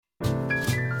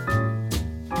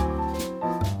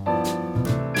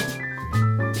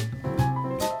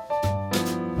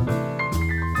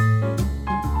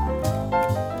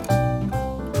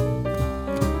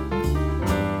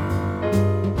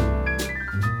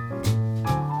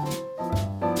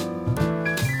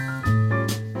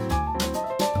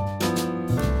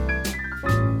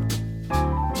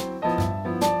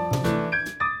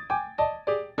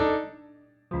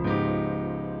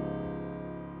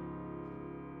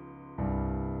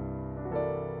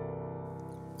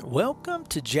Welcome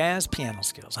to Jazz Piano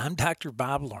Skills. I'm Dr.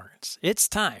 Bob Lawrence. It's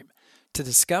time to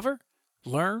discover,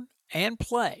 learn, and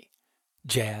play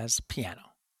jazz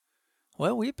piano.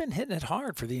 Well, we've been hitting it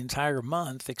hard for the entire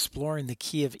month, exploring the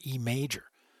key of E major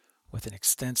with an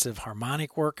extensive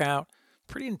harmonic workout,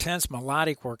 pretty intense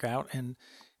melodic workout, and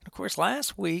of course,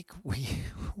 last week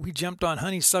we jumped on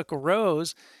Honeysuckle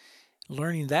Rose,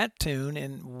 learning that tune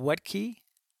in what key?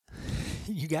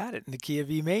 You got it, in the key of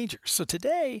E major. So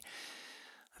today,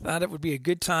 I thought it would be a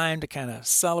good time to kind of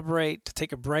celebrate, to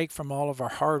take a break from all of our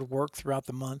hard work throughout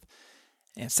the month,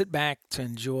 and sit back to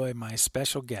enjoy my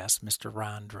special guest, Mr.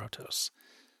 Ron Drotos.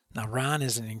 Now, Ron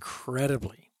is an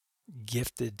incredibly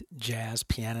gifted jazz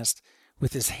pianist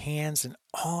with his hands in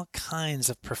all kinds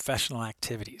of professional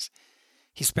activities.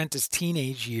 He spent his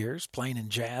teenage years playing in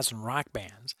jazz and rock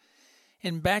bands,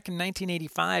 and back in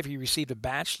 1985, he received a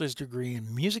bachelor's degree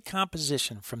in music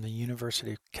composition from the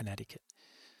University of Connecticut.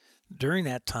 During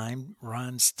that time,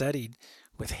 Ron studied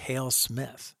with Hale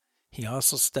Smith. He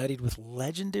also studied with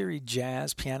legendary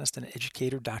jazz pianist and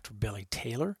educator Dr. Billy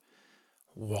Taylor,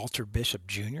 Walter Bishop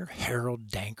Jr., Harold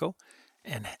Danko,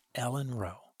 and Ellen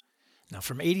Rowe. Now,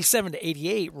 from 87 to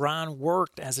 88, Ron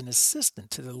worked as an assistant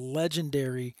to the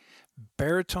legendary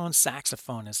baritone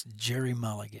saxophonist Jerry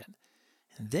Mulligan.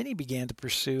 And then he began to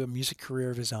pursue a music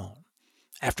career of his own.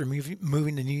 After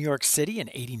moving to New York City in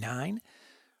 89,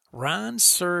 Ron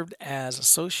served as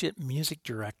associate music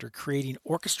director, creating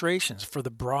orchestrations for the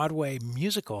Broadway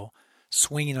musical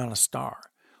Swinging on a Star,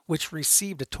 which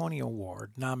received a Tony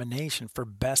Award nomination for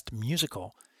Best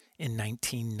Musical in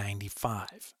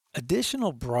 1995.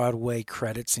 Additional Broadway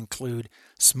credits include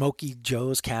Smokey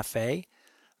Joe's Cafe,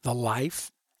 The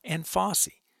Life, and Fosse.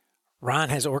 Ron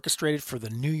has orchestrated for the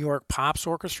New York Pops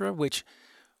Orchestra, with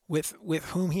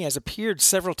whom he has appeared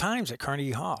several times at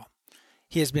Carnegie Hall.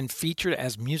 He has been featured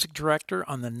as music director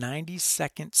on the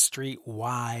 92nd Street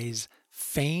Y's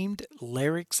famed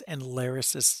Lyrics and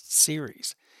Lyricists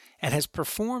series, and has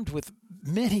performed with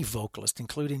many vocalists,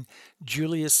 including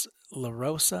Julius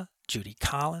LaRosa, Judy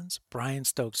Collins, Brian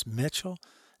Stokes Mitchell,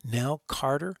 Nell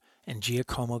Carter, and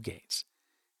Giacomo Gates.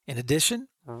 In addition,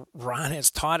 Ron has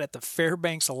taught at the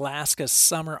Fairbanks, Alaska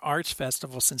Summer Arts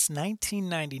Festival since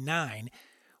 1999,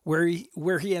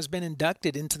 where he has been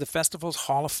inducted into the festival's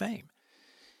Hall of Fame.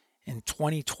 In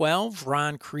 2012,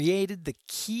 Ron created the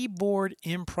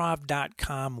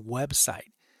KeyboardImprov.com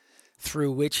website,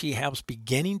 through which he helps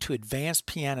beginning to advanced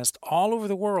pianists all over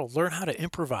the world learn how to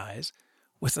improvise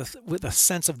with a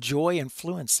sense of joy and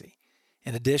fluency.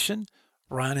 In addition,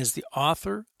 Ron is the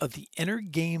author of The Inner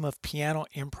Game of Piano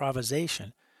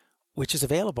Improvisation, which is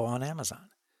available on Amazon.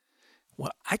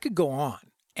 Well, I could go on,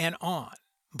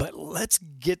 but let's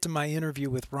get to my interview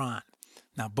with Ron.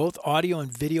 Now, both audio and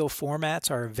video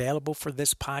formats are available for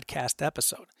this podcast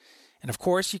episode. And of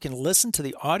course, you can listen to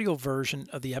the audio version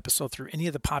of the episode through any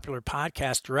of the popular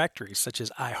podcast directories, such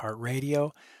as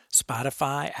iHeartRadio,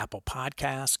 Spotify, Apple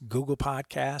Podcasts, Google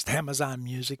Podcasts, Amazon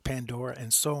Music, Pandora,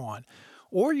 and so on.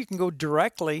 Or you can go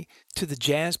directly to the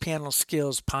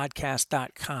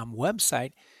JazzPianoSkillsPodcast.com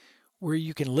website, where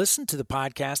you can listen to the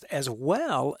podcast as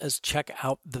well as check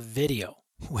out the video,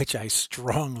 which I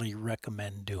strongly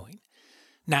recommend doing.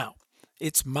 Now,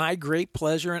 it's my great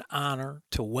pleasure and honor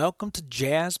to welcome to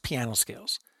Jazz Piano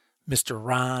Skills, Mr.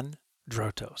 Ron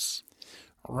Drotos.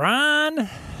 Ron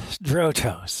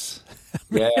Drotos.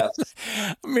 Yes.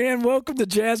 Man, welcome to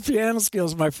Jazz Piano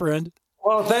Skills, my friend.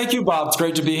 Well, thank you, Bob. It's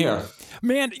great to be here.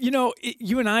 Man,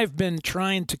 you and I have been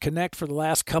trying to connect for the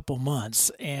last couple months,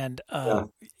 and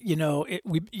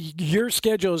your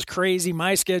schedule is crazy,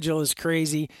 my schedule is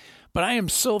crazy, but I am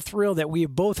so thrilled that we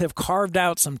both have carved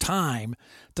out some time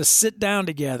to sit down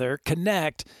together,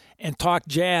 connect, and talk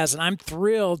jazz. And I'm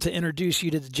thrilled to introduce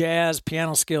you to the Jazz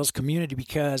Piano Skills community,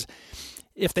 because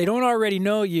if they don't already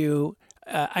know you,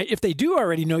 if they do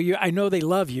already know you, I know they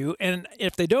love you. And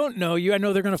if they don't know you, I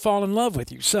know they're going to fall in love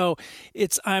with you. So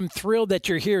I'm thrilled that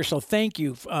you're here. So thank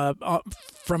you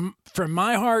from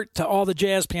my heart to all the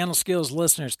Jazz Piano Skills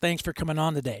listeners. Thanks for coming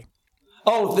on today.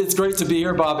 Oh, it's great to be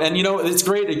here, Bob. And, it's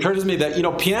great. It occurs to me that,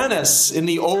 pianists in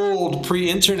the old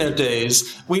pre-internet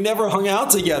days, we never hung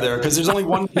out together because there's only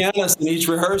one pianist in each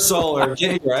rehearsal or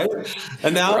gig, right?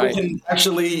 And now we can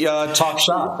actually talk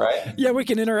shop, right? Yeah, we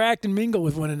can interact and mingle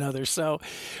with one another. So,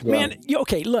 man,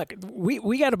 okay, look,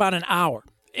 we got about an hour.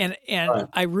 And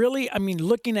right.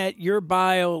 Looking at your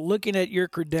bio, looking at your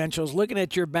credentials, looking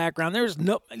at your background, there's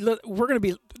no way we're going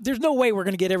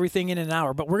to get everything in an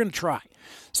hour, but we're going to try.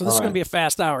 So this is going to be a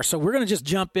fast hour. So we're going to just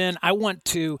jump in. I want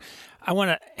to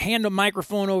hand the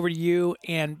microphone over to you.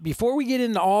 And before we get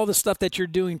into all the stuff that you're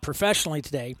doing professionally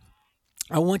today,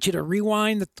 I want you to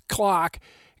rewind the clock,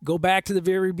 go back to the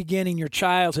very beginning, your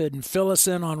childhood, and fill us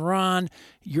in on Ron,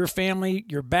 your family,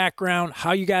 your background,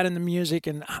 how you got into music,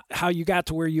 and how you got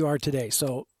to where you are today.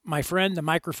 So, my friend, the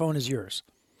microphone is yours.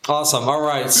 Awesome. All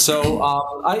right. So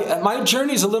my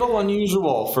journey is a little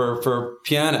unusual for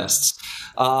pianists.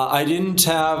 I didn't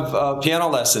have piano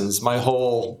lessons my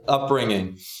whole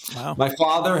upbringing. Wow. My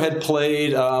father had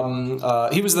played.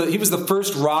 He was the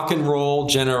first rock and roll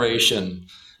generation.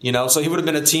 So he would have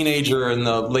been a teenager in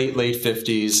the late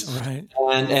 50s. Right.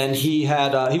 And he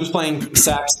was playing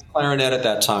sax and clarinet at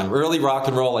that time. Early rock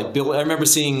and roll, like Bill. I remember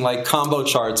seeing like combo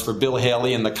charts for Bill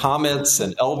Haley and the Comets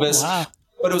and Elvis. Wow.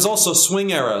 But it was also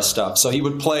swing era stuff. So he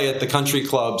would play at the country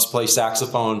clubs, play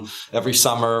saxophone every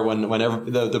summer. Whenever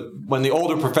when the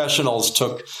older professionals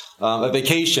took a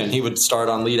vacation, he would start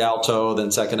on lead alto, then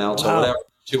second alto, whatever.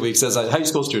 2 weeks as a high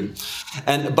school student.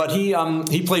 But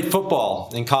he played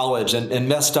football in college and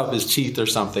messed up his teeth or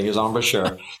something, his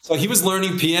embouchure. So he was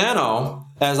learning piano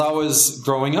as I was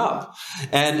growing up.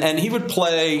 And he would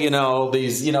play,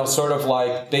 these, sort of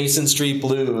like Basin Street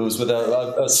blues with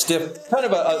a stiff, kind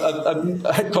of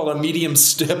I'd call it a medium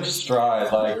stiff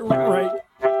stride. Like, right.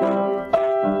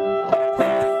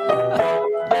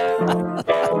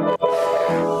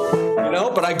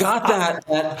 But I got that.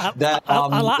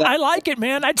 I like it,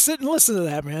 man. I'd sit and listen to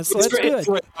that, man. So that's good.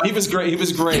 He was great. He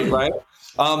was great, right?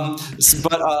 So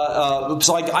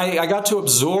I got to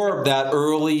absorb that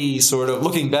early sort of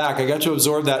looking back. I got to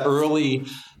absorb that early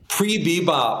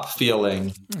pre-bebop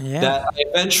feeling that I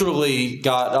eventually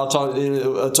got. I'll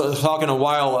talk in a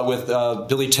while with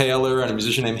Billy Taylor and a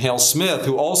musician named Hale Smith,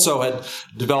 who also had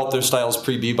developed their styles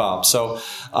pre-bebop. So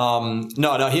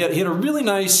he had a really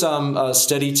nice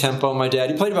steady tempo. My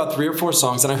dad, he played about 3 or 4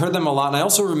 songs, and I heard them a lot. And I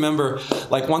also remember,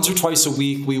 like once or twice a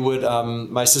week, we would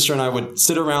my sister and I would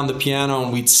sit around the piano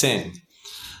and we'd sing.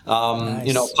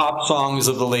 Nice. Pop songs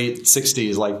of the late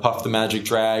 60s, like Puff the Magic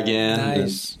Dragon,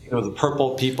 nice. and, the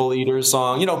Purple People Eater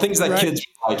song, things that kids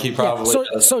like. He probably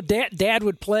does. So dad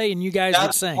would play and you guys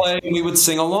would sing. Play and we would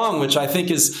sing along, which I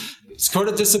think is sort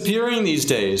of disappearing these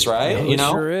days, right? It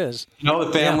sure is. The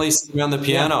family sitting on the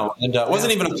piano, and it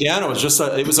wasn't even a piano; it was just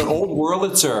it was an old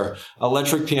Wurlitzer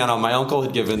electric piano my uncle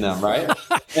had given them, right?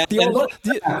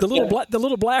 The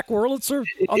little black Wurlitzer.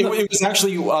 It was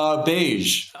actually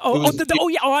beige.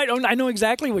 I know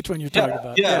exactly which one you're talking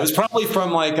about. Yeah, it was probably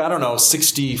from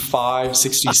 65,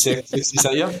 66,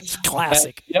 67. Yeah,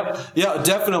 classic. Yeah,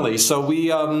 definitely. So we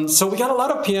got a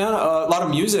lot of piano, a lot of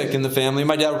music in the family.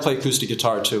 My dad would play acoustic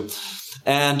guitar too.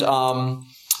 And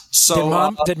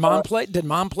did mom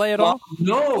play at all?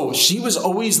 No, she was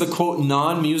always the quote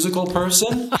non-musical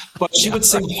person, but she would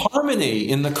sing harmony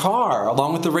in the car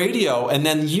along with the radio. And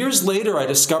then years later, I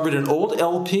discovered an old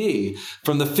LP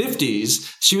from the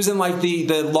 50s. She was in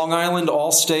the Long Island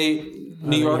All-State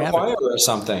New York Choir or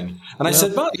something. And I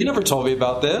said, "Bob, you never told me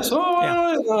about this."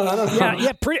 I don't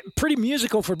know. Pretty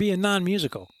musical for being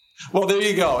non-musical. Well, there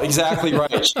you go. Exactly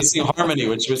right. She's singing harmony,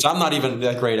 which I'm not even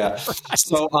that great at.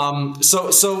 So,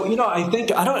 I think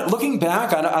looking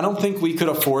back, I don't think we could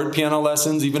afford piano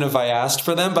lessons, even if I asked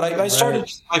for them. But I started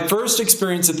my first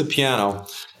experience at the piano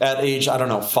at age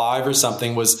 5 or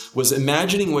something was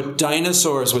imagining what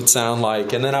dinosaurs would sound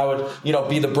like, and then I would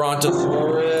be the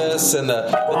Brontosaurus and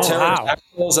the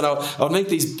pterodactyls, and I would make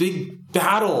these big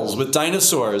battles with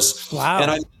dinosaurs. Wow.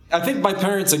 And I think my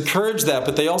parents encouraged that,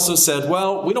 but they also said,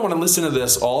 well, we don't want to listen to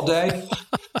this all day.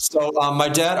 So my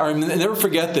dad, I'll never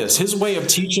forget this. His way of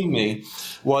teaching me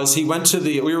was we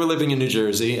were living in New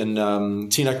Jersey, in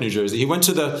Teaneck, New Jersey. He went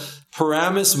to the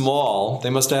Paramus Mall. They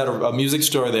must have had a music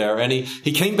store there. And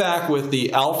he came back with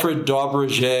the Alfred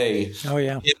Daubrege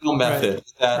piano method,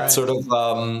 sort of,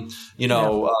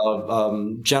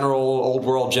 general, old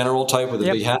world general type with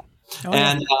a big hat.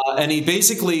 And he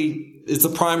basically, it's the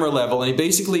primer level, and he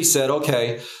basically said,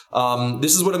 okay,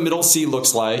 this is what a middle C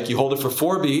looks like. You hold it for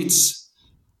 4 beats.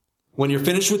 When you're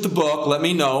finished with the book, let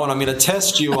me know, and I'm going to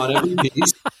test you on every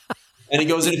piece. And he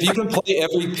goes, and if you can play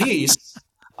every piece,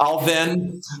 I'll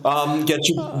then get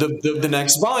you the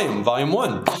next volume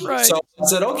 1. Right. So I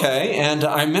said, okay. And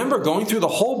I remember going through the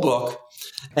whole book,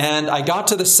 and I got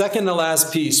to the second to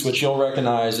last piece, which you'll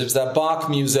recognize. It was that Bach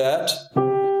Musette.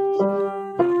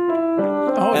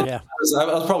 I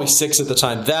was probably 6 at the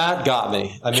time. That got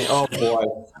me. I mean, oh boy,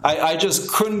 I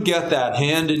just couldn't get that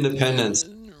hand independence.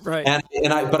 Right.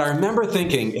 But I remember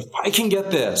thinking, if I can get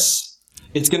this,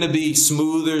 it's going to be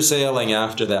smoother sailing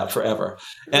after that forever.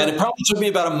 And it probably took me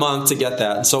about a month to get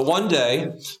that. And so one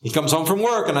day he comes home from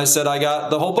work, and I said, I got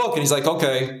the whole book, and he's like,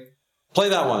 okay, Play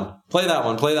that one. Play that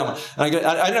one. Play that one. And I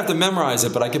didn't have to memorize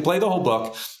it, but I could play the whole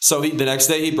book. So the next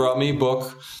day he brought me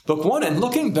book one. And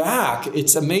looking back,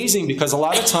 it's amazing because a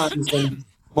lot of times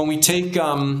when we take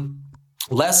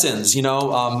lessons,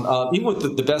 even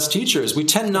with the best teachers, we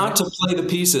tend not to play the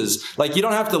pieces. Like you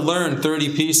don't have to learn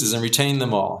 30 pieces and retain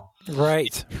them all.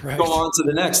 Right. Go on to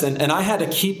the next. And I had to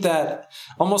keep that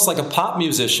almost like a pop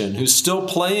musician who's still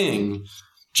playing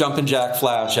Jumpin' Jack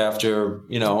Flash after,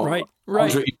 100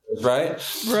 years, right?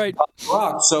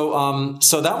 Rock.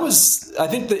 So that was, I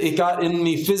think that it got in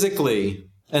me physically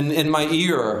and in my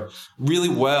ear really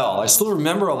well. I still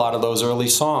remember a lot of those early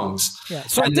songs. Yeah.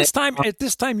 So at this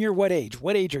time, you're what age?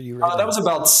 What age are you? That was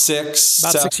about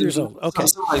 6 years old. Okay.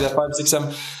 Something like that, 5, 6,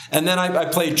 7. And then I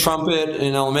played trumpet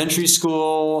in elementary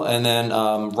school, and then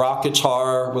rock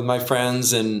guitar with my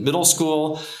friends in middle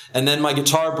school. And then my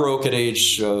guitar broke at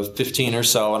age 15 or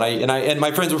so, and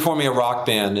my friends were forming a rock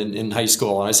band in high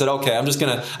school. And I said, okay,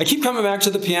 I keep coming back to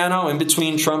the piano in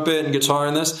between trumpet and guitar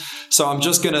and this, so I'm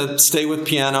just gonna stay with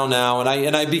piano now.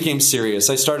 And I became serious.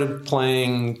 I started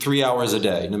playing 3 hours a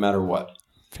day, no matter what.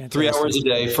 Fantastic. 3 hours a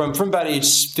day from about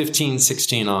age 15,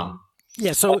 16 on.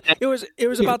 Yeah, so it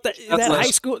was about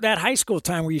that high school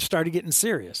time where you started getting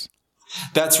serious.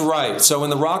 That's right. So in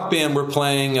the rock band, we're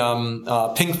playing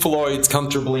Pink Floyd's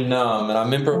 "Comfortably Numb," and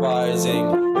I'm improvising.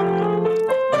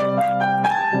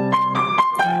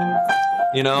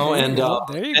 And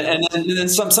then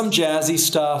some jazzy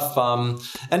stuff,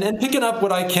 and picking up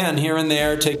what I can here and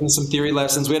there, taking some theory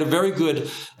lessons. We had a very good.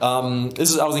 I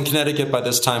was in Connecticut by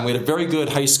this time. We had a very good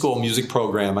high school music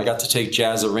program. I got to take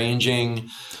jazz arranging.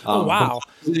 Oh wow!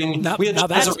 We had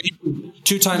jazz arranging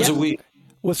 2 times a week.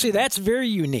 Well, see, that's very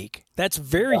unique. That's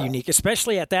very unique,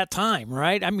 especially at that time,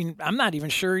 right? I mean, I'm not even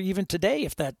sure even today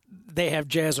if that they have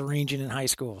jazz arranging in high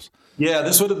schools. Yeah,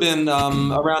 this would have been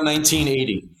around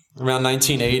 1980.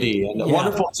 And a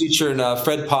wonderful teacher,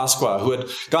 Fred Pasqua, who had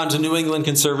gone to New England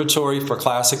Conservatory for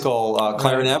classical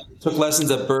clarinet, took lessons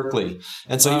at Berkeley.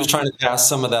 And so he was trying to pass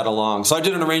some of that along. So I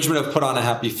did an arrangement of Put on a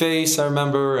Happy Face, I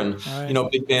remember, and,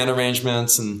 big band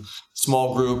arrangements and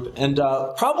small group. And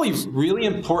probably really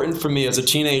important for me as a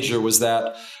teenager was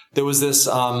that there was this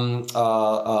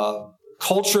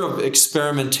culture of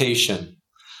experimentation.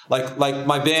 Like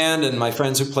my band and my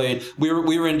friends who played, we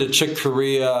were into Chick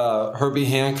Corea, Herbie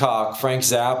Hancock, Frank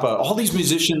Zappa, all these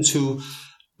musicians who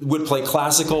would play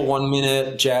classical 1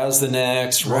 minute, jazz the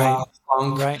next, rock,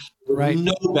 funk,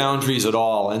 no boundaries at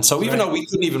all. And so even though we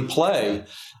couldn't even play,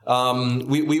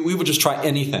 we would just try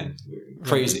anything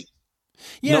crazy.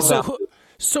 Yeah. No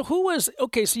so who was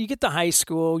okay? So you get to high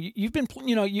school. You've been,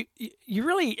 you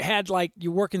really had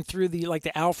you're working through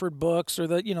the Alfred books or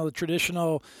the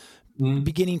traditional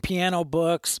beginning piano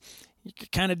books. You're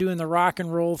kind of doing the rock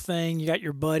and roll thing. You got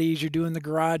your buddies. You're doing the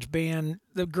garage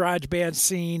band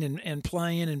scene and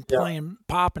playing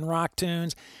pop and rock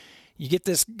tunes. You get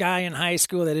this guy in high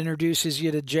school that introduces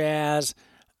you to jazz.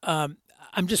 I'm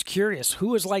just curious, who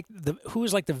was like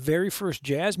the very first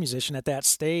jazz musician at that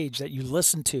stage that you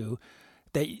listened to,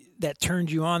 that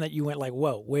turned you on, that you went like,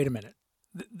 whoa, wait a minute,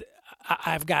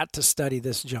 I've got to study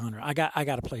this genre. I got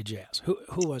to play jazz. Who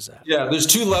was that? Yeah, there's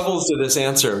 2 levels to this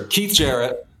answer. Keith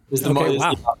Jarrett is the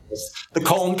the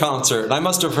Cone concert. And I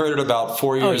must have heard it about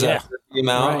 4 years after it came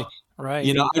out. Right.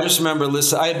 I just remember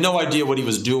listening. I had no idea what he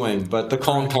was doing, but the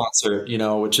Cone concert,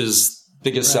 which is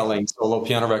biggest selling solo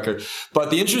piano record. But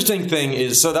the interesting thing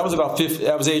is, so that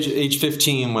was age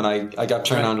 15 when I got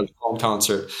turned on to the Cone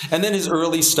concert. And then his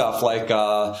early stuff,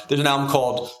 there's an album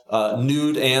called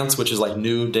Nude Ants, which is like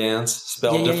nude dance,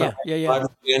 spelled different. Yeah.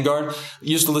 Vanguard.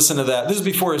 Used to listen to that. This is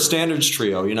before his Standards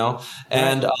Trio,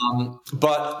 And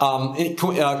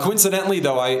coincidentally,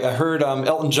 though, I heard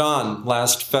Elton John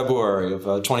last February of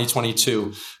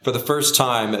 2022 for the first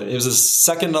time. It was his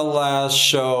second to last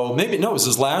show. It was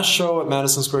his last show at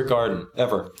Madison Square Garden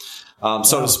ever,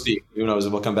 so to speak. Who knows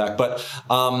if we'll come back? But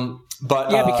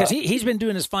because he's been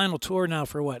doing his final tour now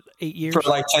for what, 8 years? For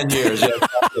like 10 years.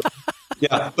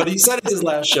 Yeah, but he said it's his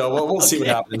last show. Well, we'll see what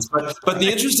happens. But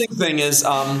the interesting thing is,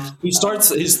 he starts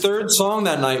his third song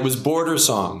that night was Border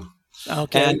Song.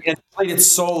 Okay. And played it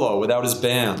solo without his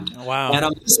band. Wow. And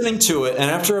I'm listening to it, and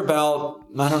after about,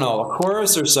 a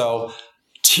chorus or so,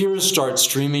 tears start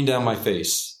streaming down my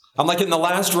face. I'm like in the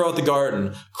last row at the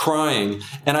Garden, crying.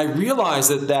 And I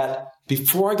realized that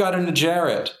before I got into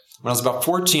Jarrett, when I was about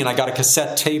 14, I got a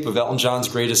cassette tape of Elton John's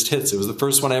greatest hits. It was the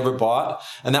first one I ever bought,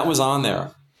 and that was on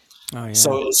there. Oh, yeah.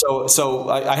 So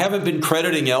I haven't been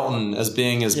crediting Elton as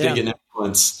being as big an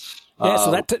influence Yeah,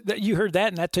 so that you heard that,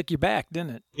 and that took you back,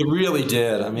 didn't it? It really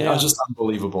did. I mean, it was just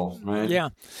unbelievable, right? Yeah.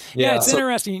 It's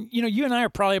interesting. You and I are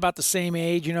probably about the same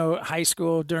age. High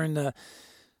school during the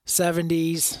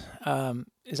 70s.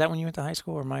 Is that when you went to high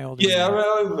school, or am I older?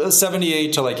 Yeah,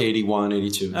 78 to like 81,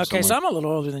 82. Okay, so I'm a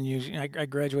little older than you. I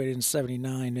graduated in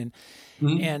 79,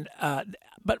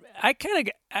 but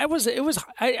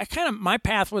my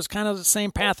path was kind of the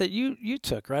same path that you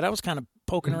took, right? I was kind of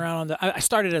poking around I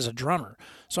started as a drummer,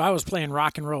 so I was playing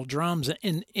rock and roll drums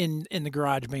in the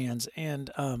garage bands, and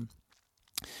I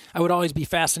would always be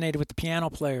fascinated with the piano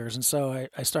players, and so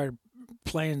I started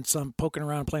poking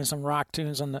around, playing some rock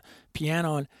tunes on the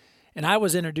piano, and I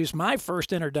was introduced. My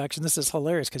first introduction. This is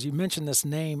hilarious because you mentioned this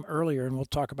name earlier, and we'll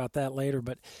talk about that later.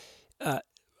 But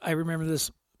I remember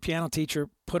this piano teacher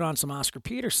put on some Oscar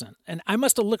Peterson, and I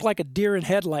must have looked like a deer in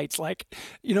headlights. Like,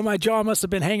 my jaw must have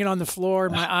been hanging on the floor,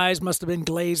 and my eyes must have been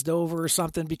glazed over or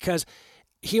something, because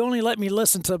he only let me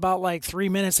listen to about like 3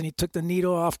 minutes, and he took the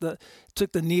needle off the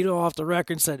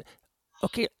record and said,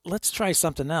 "Okay, let's try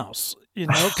something else."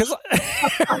 Because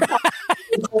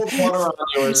cold water on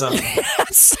you or something.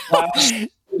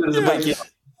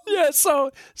 Yeah.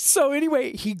 So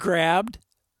anyway, he grabbed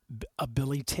a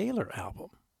Billy Taylor album.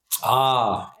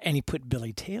 And he put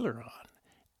Billy Taylor on.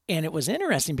 And it was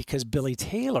interesting because Billy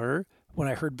Taylor, when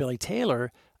I heard Billy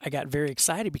Taylor, I got very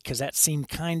excited because that seemed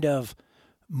kind of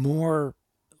more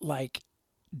like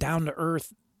down to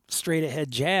earth, straight ahead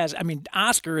jazz. I mean,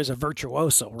 Oscar is a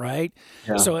virtuoso, right?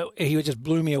 Yeah. So he just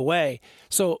blew me away.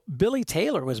 So Billy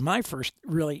Taylor was my first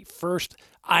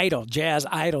idol, jazz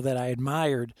idol that I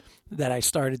admired, that I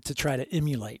started to try to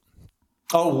emulate.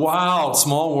 Oh wow,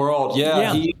 small world.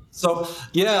 Yeah.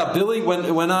 Billy.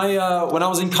 When I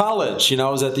was in college, I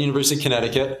was at the University of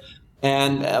Connecticut,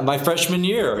 and my freshman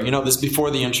year, this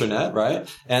before the internet, right?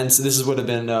 And so this would have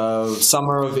been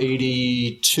summer of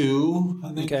 '82,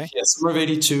 I think. Okay. Yeah, summer of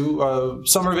 '82,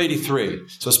 summer of '83.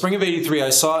 So spring of '83,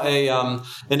 I saw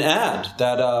an ad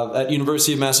that at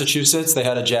University of Massachusetts they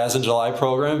had a Jazz in July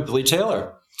program, Billy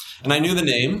Taylor, and I knew the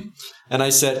name. And I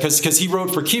said, because he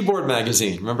wrote for Keyboard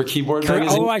Magazine. Remember Keyboard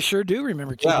Magazine? Oh, I sure do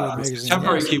remember Keyboard Magazine.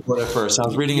 Temporary Keyboard at first. I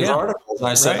was reading his articles, and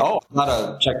I said, I've got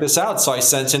to check this out. So I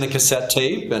sent in a cassette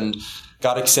tape and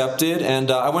got accepted. And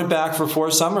I went back for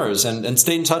 4 summers and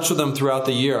stayed in touch with him throughout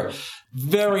the year.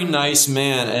 Very nice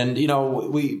man. And,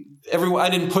 I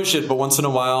didn't push it, but once in a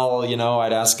while,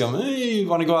 I'd ask him, "Hey, you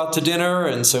want to go out to dinner?"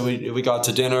 And so we got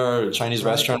to dinner, a Chinese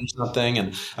restaurant or something,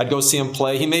 and I'd go see him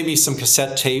play. He made me some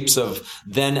cassette tapes of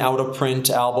then out of print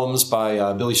albums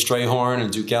by Billy Strayhorn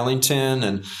and Duke Ellington,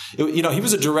 and he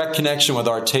was a direct connection with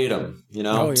Art Tatum.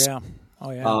 Oh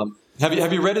yeah.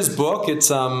 Have you read his book? It's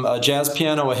Jazz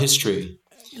Piano: A History.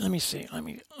 Let me see.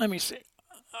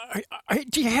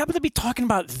 Do you happen to be talking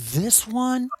about this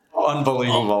one?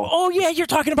 Unbelievable. Oh, yeah, you're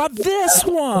talking about this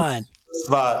one.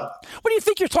 But what do you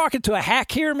think? You're talking to a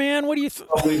hack here, man? What do you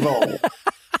Unbelievable.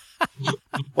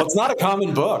 Well, it's not a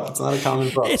common book. It's not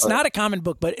a common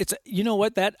book, but it's,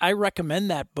 I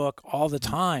recommend that book all the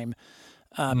time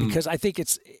because I think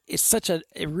it's such a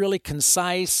really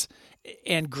concise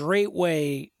and great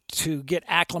way to get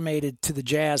acclimated to the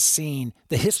jazz scene,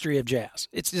 the history of jazz.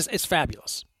 It's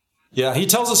fabulous. Yeah, he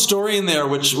tells a story in there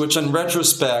which in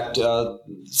retrospect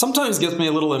sometimes gets me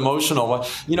a little emotional.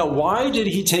 Why did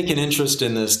he take an interest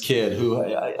in this kid who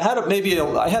I had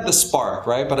the spark,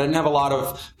 right? But I didn't have a lot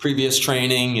of previous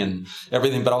training and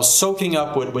everything, but I was soaking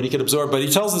up what he could absorb. But he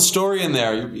tells the story in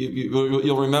there,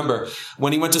 you'll remember,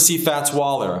 when he went to see Fats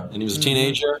Waller and he was a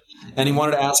teenager and he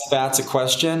wanted to ask Fats a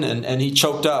question and he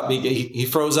choked up. He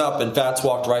froze up and Fats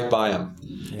walked right by him.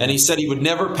 And he said he would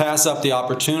never pass up the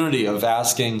opportunity of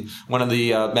asking one of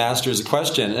the masters a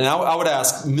question. And I would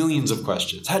ask millions of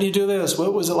questions. How do you do this?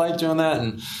 What was it like doing that?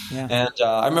 And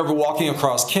I remember walking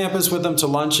across campus with him to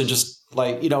lunch and just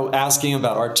asking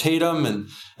about Art Tatum and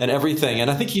everything. And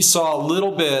I think he saw a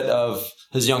little bit of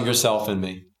his younger self in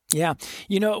me. Yeah.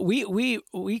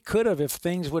 We could have, if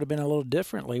things would have been a little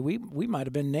differently, we might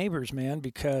have been neighbors, man,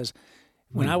 because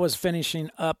when I was finishing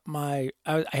up I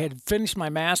had finished my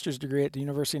master's degree at the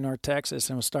University of North Texas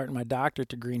and was starting my doctorate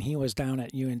degree, and he was down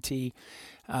at UNT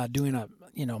doing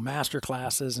master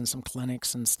classes and some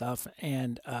clinics and stuff.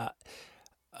 And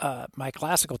my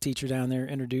classical teacher down there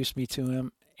introduced me to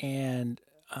him, and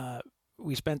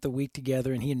we spent the week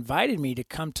together. And he invited me to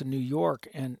come to New York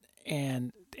and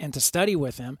to study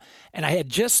with him. And I had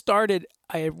just started.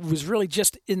 I was really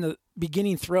just in the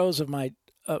beginning throes of my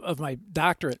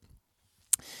doctorate.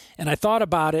 And I thought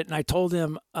about it, and I told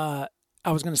him I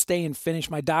was going to stay and finish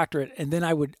my doctorate, and then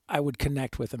I would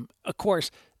connect with him. Of course,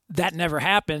 that never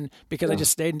happened because I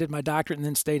just stayed and did my doctorate and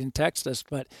then stayed in Texas.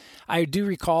 But I do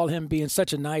recall him being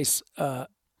such a nice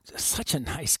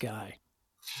guy.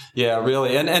 Yeah,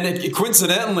 really. And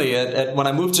coincidentally, when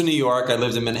I moved to New York, I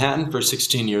lived in Manhattan for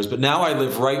 16 years, but now I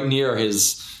live right near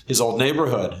his old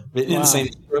neighborhood in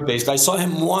St. Louis. I saw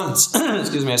him once.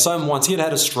 Excuse me. I saw him once. He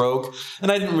had a stroke,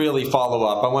 and I didn't really follow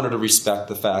up. I wanted to respect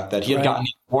the fact that he had gotten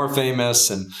more famous,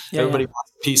 and everybody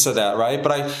wants a piece of that, right?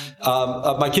 But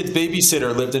my kid's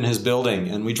babysitter lived in his building,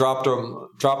 and we dropped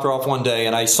her off one day,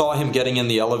 and I saw him getting in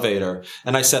the elevator,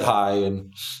 and I said hi,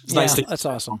 and it's nice to. That's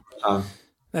awesome.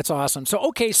 That's awesome.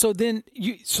 So then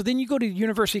you go to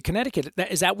University of Connecticut.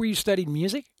 Is that where you studied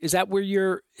music? Is that where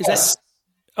Yes.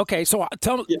 Okay, so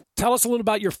tell us a little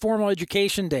about your formal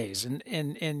education days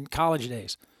and college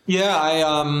days. Yeah,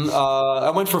 I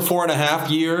went for 4.5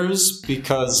 years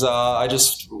because I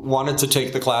just wanted to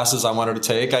take the classes I wanted to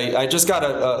take. I just got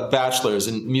a bachelor's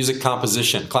in music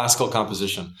composition, classical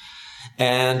composition.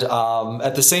 And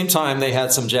at the same time, they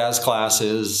had some jazz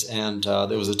classes, and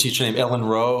there was a teacher named Ellen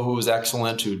Rowe who was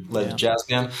excellent, who led the jazz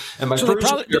band. And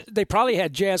they probably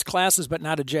had jazz classes, but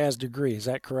not a jazz degree. Is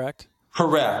that correct?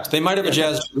 Correct. They might have a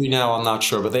jazz degree now. I'm not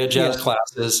sure, but they had jazz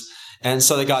classes, and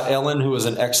so they got Ellen, who was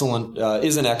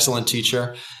is an excellent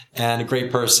teacher and a great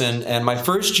person. And my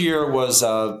first year was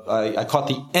I caught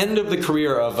the end of the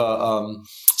career of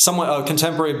a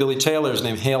contemporary Billy Taylor's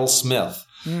named Hale Smith.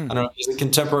 I don't know. He's a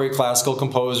contemporary classical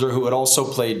composer who had also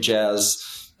played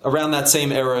jazz around that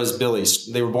same era as Billy.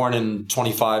 They were born in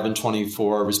 25 and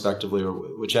 24, respectively, or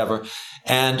whichever.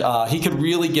 And he could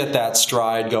really get that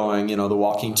stride going, the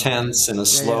walking tenths and a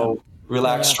slow,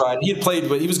 relaxed stride. He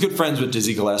was good friends with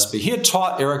Dizzy Gillespie. He had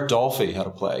taught Eric Dolphy how to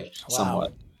play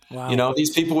somewhat. Wow. These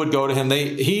people would go to him.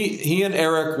 He and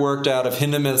Eric worked out of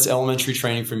Hindemith's elementary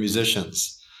training for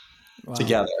musicians. Wow.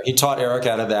 Together. He taught Eric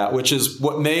out of that, which is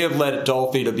what may have led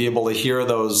Dolphy to be able to hear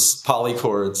those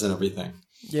polychords and everything.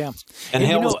 Yeah. And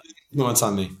Hale was a big influence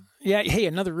on me. Yeah. Hey,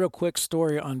 another real quick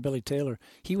story on Billy Taylor.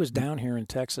 He was down here in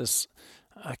Texas.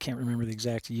 I can't remember the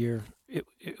exact year.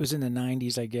 It was in the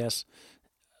 90s, I guess,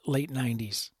 late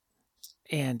 90s.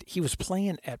 And he was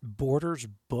playing at Borders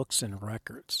Books and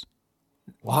Records.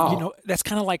 Wow. That's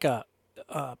kind of like a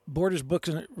Borders Books,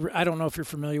 and I don't know if you're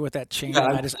familiar with that chain.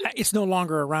 Yeah. It's no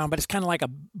longer around, but it's kind of like a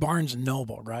Barnes &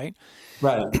 Noble, right?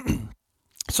 Right.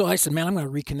 So I said, man, I'm going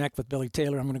to reconnect with Billy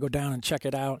Taylor. I'm going to go down and check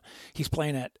it out. He's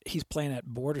playing at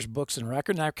Borders Books and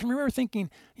Records. And I can remember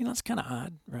thinking, it's kind of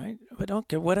odd, right? But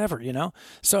okay, whatever,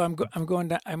 So I'm going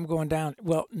down.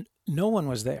 Well, no one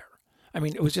was there. I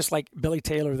mean, it was just like Billy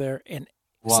Taylor there, and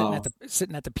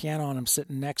sitting at the piano, and I'm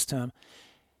sitting next to him.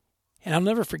 And I'll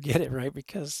never forget it, right?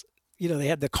 Because they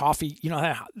had the coffee.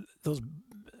 Those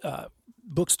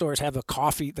bookstores have the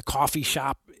coffee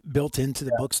shop built into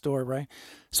the bookstore, right?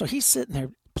 So he's sitting there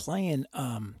playing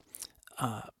All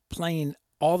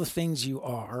the Things You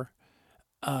Are,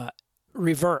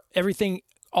 revert everything,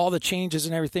 all the changes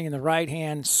and everything in the right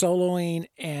hand, soloing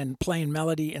and playing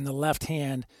melody in the left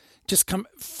hand, just come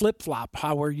flip flop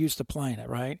how we're used to playing it,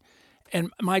 right?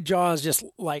 And my jaw is just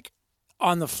like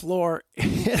on the floor.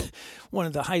 One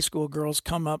of the high school girls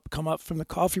come up from the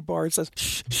coffee bar and says,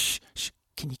 shh, shh, shh,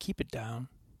 can you keep it down?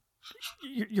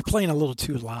 You're playing a little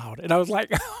too loud. And I was like,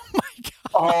 oh my God.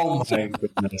 Oh my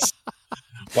goodness.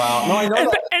 Wow. No, I know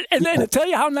that. And then to tell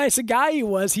you how nice a guy he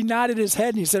was, he nodded his head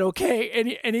and he said,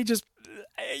 okay. And he just,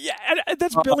 and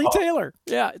that's Billy Taylor.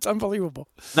 Yeah, it's unbelievable.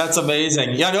 That's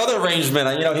amazing. Yeah, another arrangement,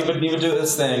 he would do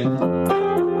this thing.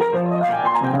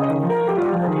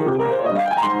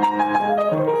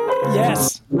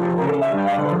 Yes.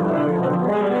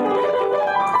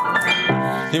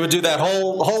 He would do that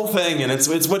whole thing, and it's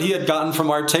what he had gotten from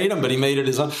Art Tatum, but he made it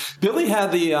his own. Billy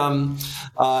had the,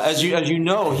 as you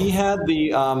know, he had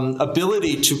the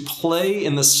ability to play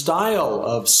in the style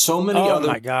of so many other.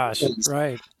 Oh my gosh! Things.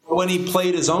 Right. When he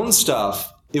played his own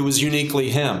stuff, it was uniquely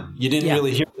him. You didn't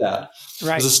really hear that.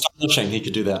 Right. It was astonishing he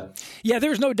could do that. Yeah,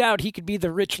 there's no doubt he could be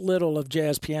the Rich Little of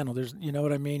jazz piano. You know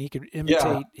what I mean? He could imitate.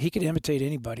 Yeah. He could imitate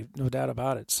anybody, no doubt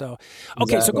about it. So,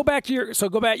 okay, exactly.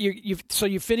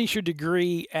 You finish your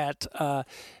degree at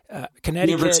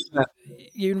Connecticut,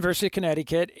 University of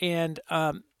Connecticut, and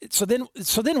so then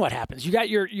what happens? You got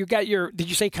your. Did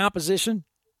you say composition?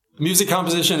 Music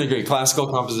composition degree, classical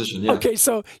composition. Yeah. Okay,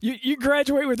 so you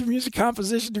graduate with a music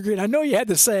composition degree, and I know you had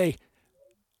to say,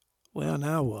 well,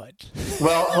 now what?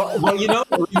 Well,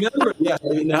 remember, yeah.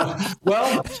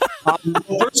 Well,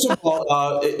 first of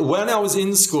all, when I was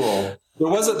in school,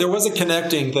 there was a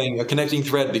connecting thing, a connecting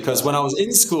thread, because when I was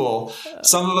in school,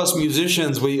 some of us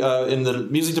musicians, we in the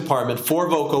music department, 4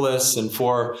 vocalists and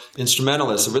 4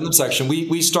 instrumentalists, the rhythm section,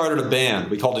 we started a band.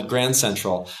 We called it Grand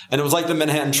Central, and it was like the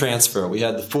Manhattan Transfer. We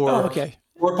had the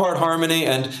 4-part harmony,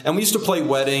 and we used to play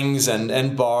weddings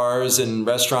and bars and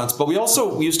restaurants, but we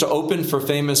used to open for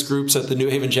famous groups at the New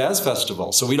Haven Jazz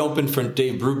Festival. So we'd open for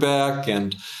Dave Brubeck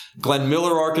and Glenn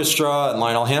Miller Orchestra and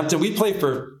Lionel Hampton. We played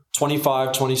for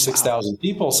 26,000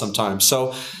 people sometimes.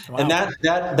 So, and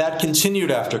that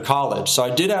continued after college. So I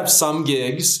did have some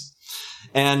gigs,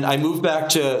 and I moved back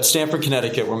to Stamford,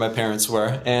 Connecticut, where my parents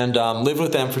were, and lived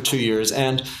with them for 2 years.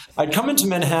 And I'd come into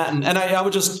Manhattan, and I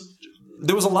would just,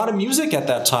 there was a lot of music at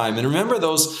that time. And remember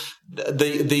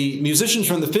the musicians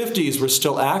from the 50s were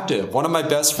still active. One of my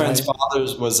best friend's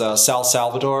fathers was Sal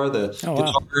Salvador, the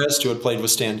guitarist who had played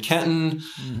with Stan Kenton.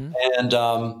 Mm-hmm. And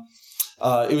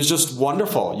it was just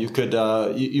wonderful. You could,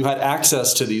 you had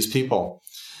access to these people.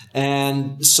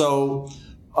 And so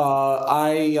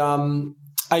I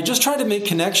just tried to make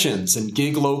connections and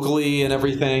gig locally and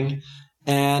everything.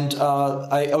 And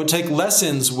I would take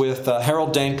lessons with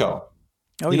Harold Danko.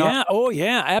 Oh,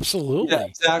 yeah, absolutely. Yeah,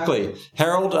 exactly.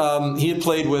 Harold, he had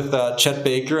played with Chet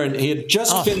Baker, and he had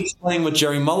just finished playing with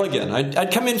Jerry Mulligan.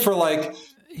 I'd come in for like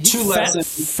 2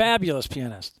 lessons. Fabulous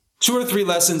pianist. 2 or 3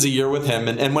 lessons a year with him.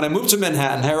 And when I moved to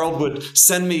Manhattan, Harold would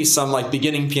send me some like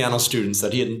beginning piano students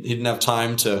that he didn't have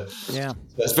time to. Yeah.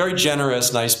 He's a very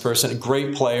generous, nice person, a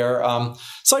great player.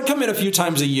 So I'd come in a few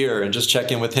times a year and just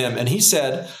check in with him. And he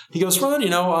goes,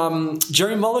 Ron,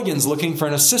 Jerry Mulligan's looking for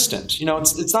an assistant.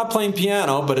 It's not playing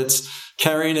piano, but it's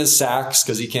carrying his sax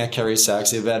because he can't carry his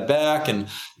sax. He has a bad back. And,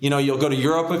 you'll go to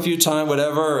Europe a few times,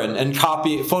 whatever, and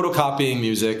photocopying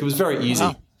music. It was very easy.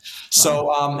 Wow.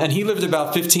 So, and he lived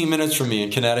about 15 minutes from me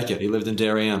in Connecticut. He lived in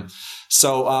Darien.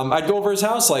 So, I'd go over his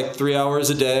house like 3 hours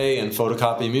a day and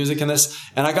photocopy music and this.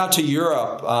 And I got to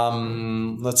Europe,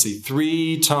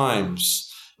 3 times.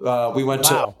 We went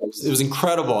to, it was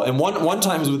incredible. And one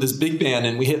time was with this big band,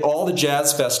 and we hit all the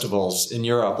jazz festivals in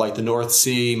Europe, like the North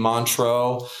Sea,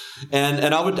 Montreux.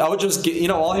 And I would just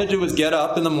get, all I had to do was get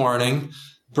up in the morning,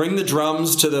 bring the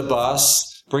drums to the bus,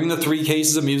 bring the 3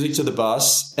 cases of music to the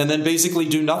bus, and then basically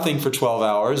do nothing for 12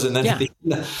 hours. And then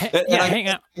hang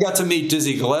out. I got to meet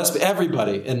Dizzy Gillespie,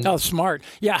 everybody. Smart.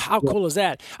 Yeah, how cool is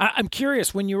that? I'm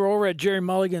curious, when you were over at Jerry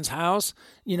Mulligan's house,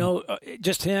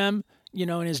 just him,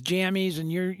 in his jammies, and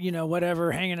you're,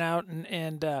 whatever, hanging out,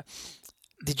 and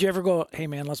did you ever go, hey,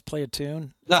 man, let's play a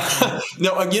tune?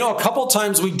 No, a couple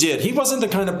times we did. He wasn't the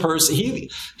kind of person.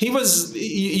 He was.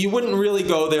 You wouldn't really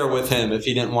go there with him if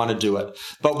he didn't want to do it.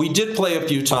 But we did play a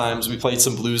few times. We played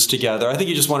some blues together. I think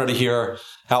he just wanted to hear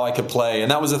how I could play, and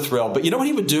that was a thrill. But you know what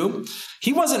he would do?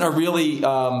 He wasn't a really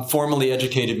formally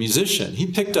educated musician. He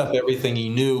picked up everything he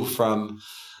knew from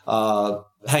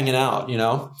hanging out, Even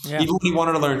when he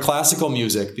wanted to learn classical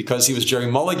music, because he was Jerry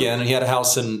Mulligan and he had a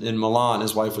house in Milan.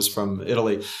 His wife was from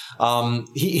Italy.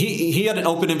 He had an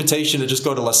open invitation to just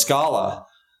go to La Scala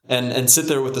and sit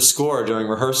there with the score during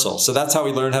rehearsal. So that's how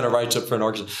he learned how to write for an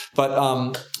orchestra.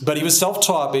 But he was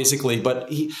self-taught basically.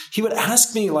 But he would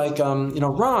ask me like,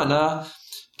 Ron,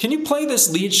 can you play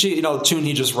this lead sheet, tune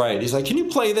he just write? He's like, can you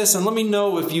play this and let me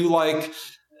know if you like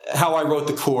how I wrote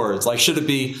the chords? Like, should it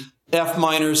be F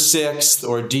minor 6th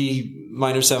or D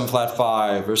minor 7 flat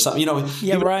 5 or something?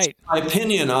 Right. My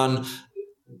opinion on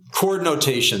chord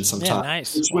notation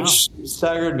sometimes, which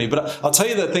staggered me. But I'll tell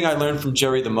you the thing I learned from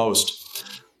Jerry the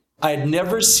most. I had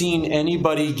never seen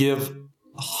anybody give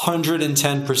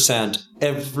 110%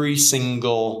 every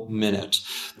single minute.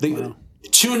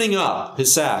 Tuning up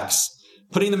his sax,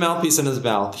 putting the mouthpiece in his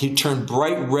mouth, he'd turn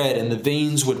bright red and the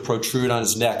veins would protrude on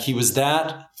his neck. He was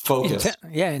that focused.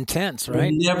 Intense, right?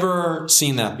 I've never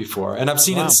seen that before. And I've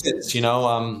seen it since,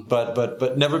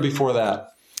 but never before that.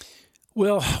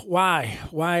 Well, why?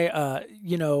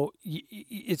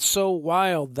 It's so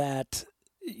wild that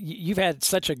you've had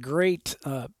such a great,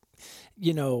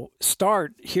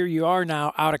 start. Here you are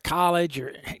now out of college.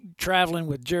 You're traveling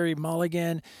with Jerry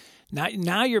Mulligan.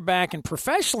 Now you're back, and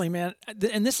professionally, man,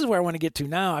 and this is where I want to get to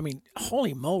now. I mean,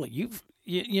 holy moly, you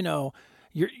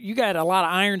got a lot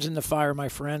of irons in the fire, my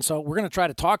friend. So we're going to try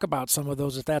to talk about some of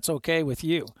those, if that's okay with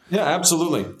you. Yeah,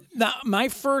 absolutely. Now, my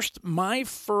first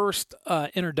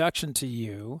introduction to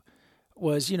you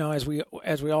was,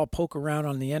 as we all poke around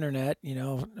on the internet,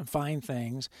 and find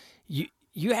things.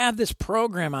 You have this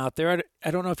program out there.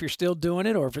 I don't know if you're still doing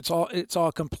it or if it's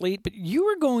all complete, but you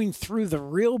were going through the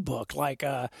real book like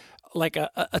a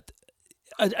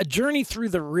journey through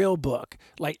the real book,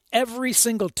 like every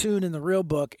single tune in the real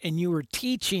book, and you were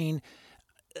teaching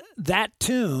that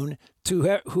tune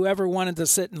to whoever wanted to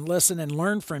sit and listen and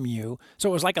learn from you. So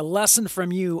it was like a lesson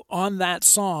from you on that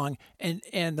song.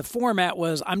 And the format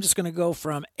was, I'm just going to go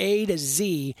from A to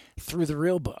Z through the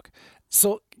real book.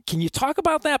 So can you talk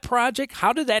about that project?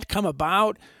 How did that come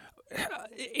about?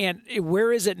 And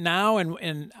where is it now?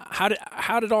 And how did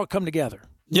it all come together?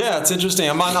 Yeah, it's interesting.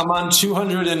 I'm on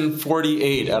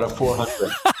 248 out of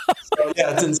 400. So,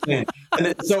 yeah, it's insane.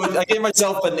 And so I gave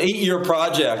myself an 8-year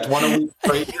project, one a week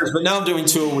for 8 years, but now I'm doing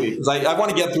 2 a week because I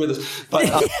want to get through this. But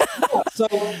so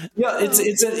yeah,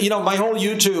 it's my whole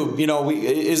YouTube,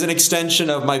 is an extension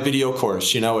of my video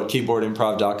course, at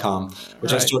keyboardimprov.com,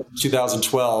 which I started in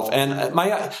 2012. And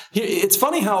it's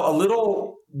funny how a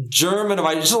little German of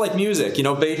just like music,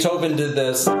 Beethoven did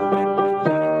this.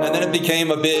 And then it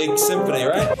became a big symphony,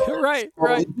 right?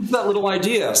 Right. That little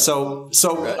idea. So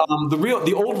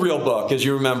the old real book, as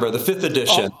you remember, the 5th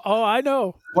edition. Oh, I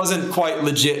know. Wasn't quite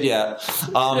legit yet.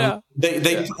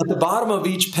 They at the bottom of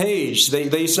each page, they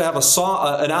used to have a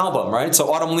song, an album, right?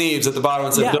 So Autumn Leaves at the bottom.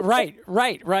 And said, right.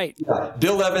 Yeah,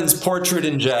 Bill Evans' Portrait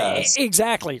in Jazz.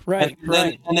 Exactly. Right.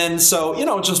 And then so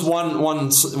just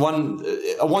one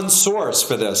source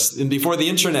for this, and before the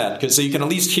internet, so you can at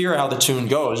least hear how the tune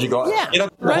goes. You go, the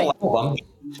whole album.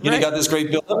 You got this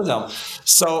great Bill Evans album.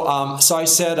 So I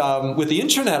said, with the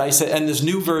internet, and this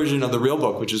new version of the real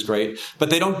book, which is great, but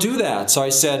they don't do that. So I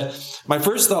said, my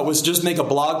first thought was just make a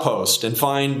blog post and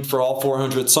find for all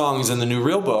 400 songs in the new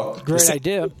real book. Great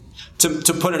idea.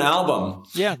 To put an album.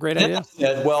 Yeah, great idea. I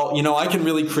said, well, I can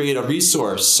really create a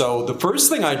resource. So the first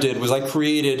thing I did was I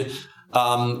created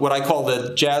what I call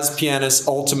the Jazz Pianist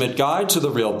Ultimate Guide to the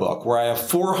Real Book, where I have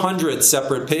 400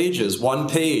 separate pages, one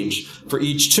page for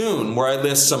each tune, where I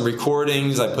list some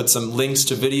recordings, I put some links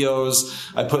to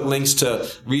videos, I put links to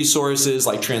resources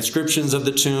like transcriptions of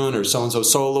the tune or so-and-so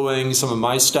soloing, some of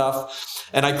my stuff.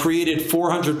 And I created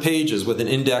 400 pages with an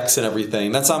index and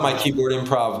everything. That's on my Keyboard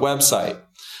Improv website.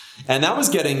 And that was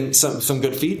getting some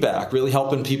good feedback, really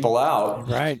helping people out.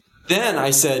 Right. Then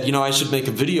I said, I should make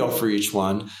a video for each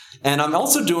one. And I'm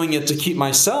also doing it to keep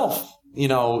myself,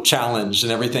 challenged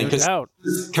and everything. Because how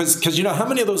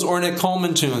many of those Ornette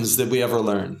Coleman tunes did we ever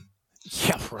learn?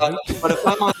 Yeah, right. But if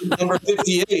I'm on number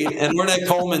 58 and Ornette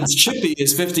Coleman's Chippy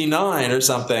is 59 or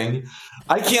something,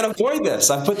 I can't avoid this.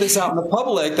 I put this out in the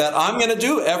public that I'm going to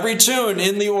do every tune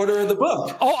in the order of the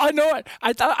book. Oh, I know it.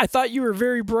 I thought you were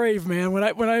very brave, man. When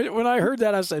I heard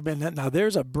that, I said, man, now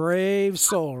there's a brave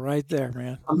soul right there,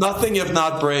 man. I'm nothing if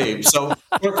not brave. So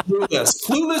we're clueless.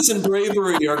 Clueless and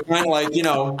bravery are kind of like,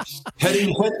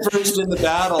 heading headfirst into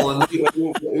battle and,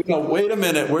 wait a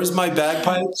minute, where's my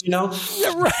bagpipes,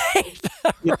 Yeah, right.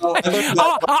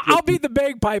 I'll be the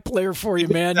bagpipe player for you,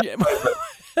 man.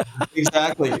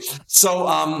 Exactly. So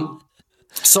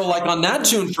like on that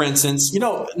tune, for instance,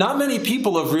 not many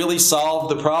people have really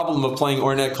solved the problem of playing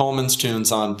Ornette Coleman's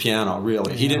tunes on piano,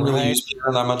 really. He didn't really use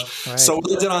piano that much. Right. So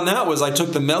what I did on that was I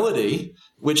took the melody,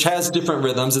 which has different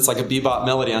rhythms. It's like a bebop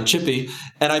melody on Chippy.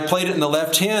 And I played it in the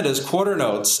left hand as quarter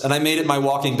notes, and I made it my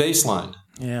walking bass line.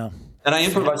 Yeah. And I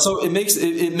improvise. So it makes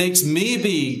me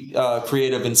be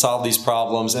creative and solve these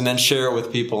problems and then share it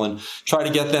with people and try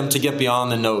to get them to get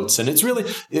beyond the notes. And it's really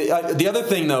the other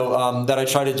thing, though, that I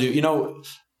try to do,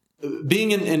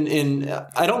 being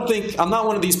I don't think I'm not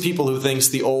one of these people who thinks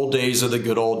the old days are the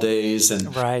good old days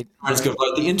and right. It's good.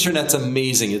 But the internet's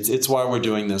amazing. It's why we're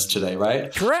doing this today,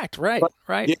 right? Correct. Right.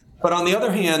 Right. Yeah. But on the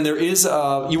other hand, there is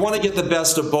you want to get the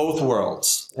best of both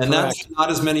worlds, and Correct. That's not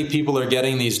as many people are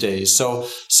getting these days. So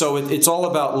it's all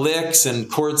about licks and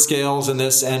chord scales and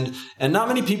this, and not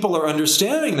many people are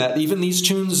understanding that even these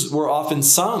tunes were often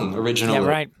sung originally. Yeah,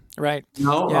 right. Right.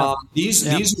 These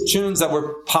are tunes that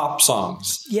were pop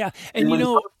songs. Yeah,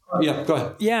 yeah, go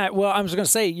ahead. Yeah, well, I was going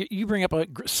to say you bring up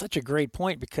such a great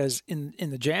point because in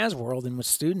the jazz world and with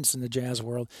students in the jazz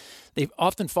world, they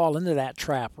often fall into that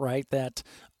trap, right? That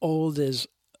old is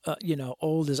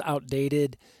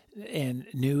outdated and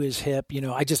new is hip.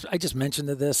 I just mentioned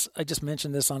this. I just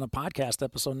mentioned this on a podcast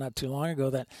episode not too long ago.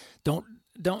 That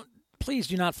please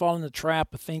do not fall in the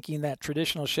trap of thinking that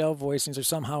traditional shell voicings are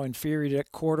somehow inferior to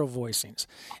chordal voicings,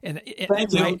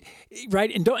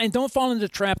 right? And don't fall into the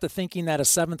trap of thinking that a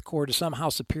seventh chord is somehow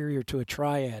superior to a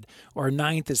triad or a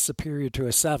ninth is superior to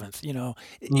a seventh. And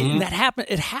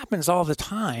it happens all the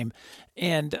time,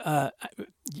 and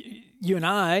you and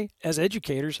I, as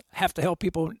educators, have to help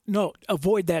people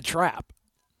avoid that trap.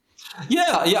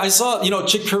 Yeah, I saw,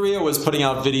 Chick Corea was putting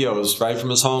out videos, right, from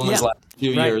his home his last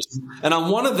few years. And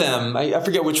on one of them, I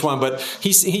forget which one, but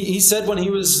he said when he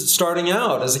was starting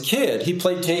out as a kid, he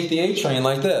played Take the A Train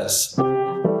like this.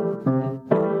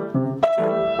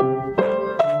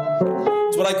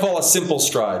 It's what I call a simple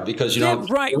stride because,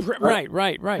 right.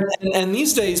 And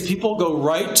these days people go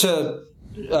right to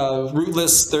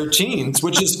rootless 13s,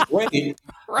 which is great,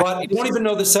 but they don't even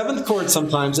know the seventh chord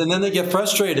sometimes, and then they get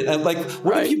frustrated. And like,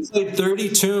 what if you played 30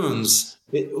 tunes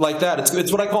like that?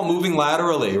 It's what I call moving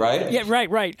laterally, right? Yeah, right.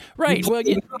 Well,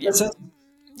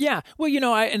 yeah.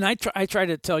 Well, I try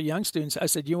to tell young students. I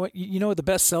said, you know what the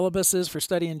best syllabus is for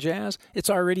studying jazz? It's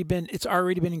already been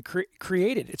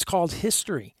created. It's called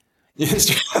history.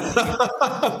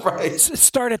 Right.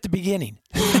 Start at the beginning,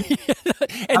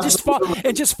 and just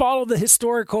follow the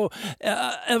historical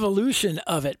evolution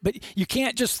of it. But you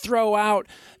can't just throw out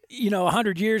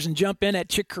 100 years and jump in at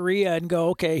Chick Corea and go,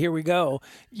 okay, here we go.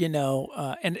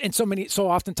 And so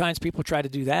oftentimes people try to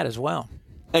do that as well.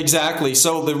 Exactly.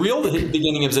 So the real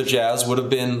beginning of the jazz would have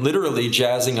been literally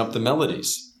jazzing up the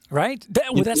melodies. Right.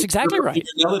 That's exactly right.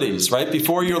 Melodies, right?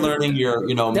 Before you're learning your,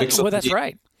 mix up. Well, that's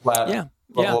right. Flat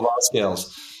level of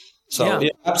scales. So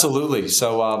absolutely.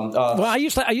 So well, I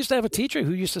used to have a teacher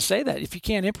who used to say that if you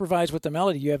can't improvise with the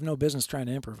melody, you have no business trying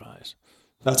to improvise.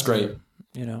 That's great.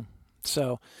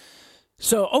 So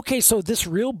okay, so this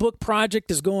real book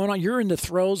project is going on. You're in the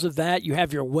throes of that. You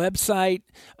have your website.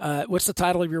 What's the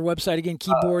title of your website again?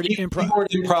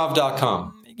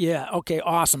 Keyboardimprov.com. Yeah. Okay.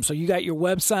 Awesome. So you got your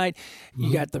website.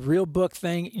 You got the real book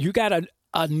thing. You got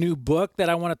a new book that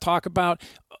I want to talk about.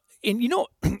 And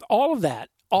all of that,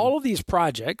 all of these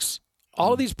projects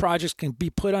can be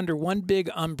put under one big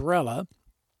umbrella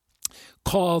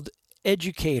called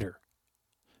educator,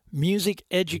 music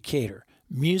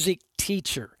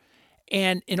teacher.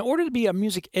 And in order to be a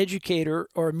music educator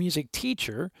or a music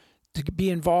teacher, to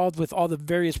be involved with all the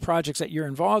various projects that you're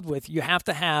involved with, you have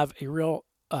to have a real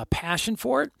passion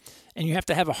for it, and you have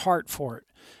to have a heart for it,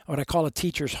 what I call a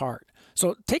teacher's heart.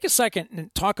 So take a second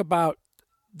and talk about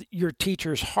your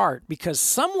teacher's heart, because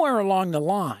somewhere along the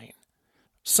line,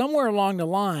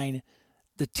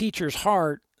 the teacher's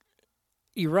heart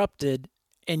erupted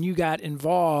and you got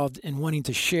involved in wanting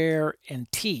to share and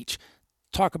teach.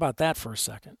 Talk about that for a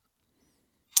second.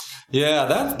 Yeah,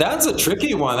 that's a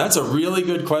tricky one. That's a really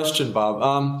good question, Bob.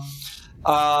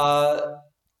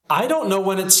 I don't know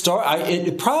when it started.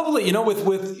 It probably,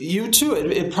 with you too,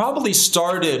 it probably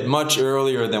started much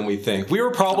earlier than we think. We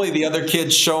were probably the other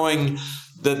kids showing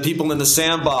the people in the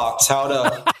sandbox how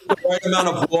to put the right amount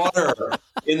of water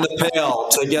in the pail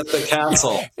to get the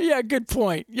castle. Yeah, good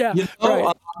point. Yeah,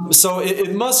 right. So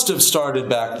it must have started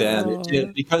back then. It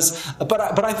did,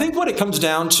 but I think what it comes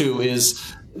down to is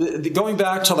going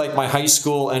back to like my high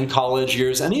school and college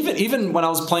years, and even when I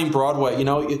was playing Broadway,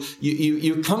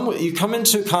 you come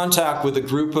into contact with a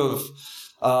group of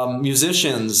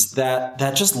musicians that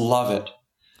just love it.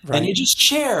 Right. And you just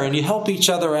share and you help each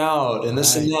other out and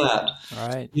this and that.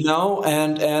 Right.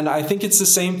 And I think it's the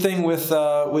same thing with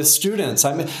students.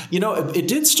 I mean, it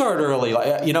did start early.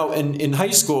 In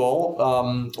high school,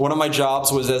 one of my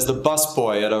jobs was as the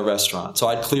busboy at a restaurant. So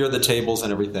I'd clear the tables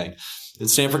and everything in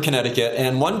Stamford, Connecticut.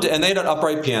 And they had an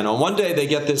upright piano. And one day they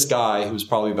get this guy who's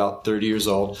probably about 30 years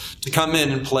old to come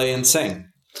in and play and sing.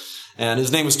 And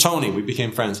his name was Tony. We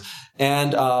became friends.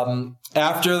 And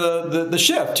after the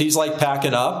shift, he's like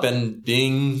packing up and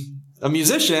being a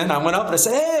musician. I went up and I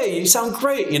said, "Hey, you sound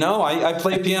great. I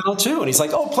play piano too." And he's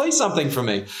like, "Oh, play something for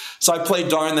me." So I played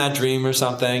 "Darn That Dream" or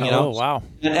something. Oh, wow.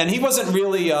 And he wasn't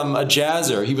really a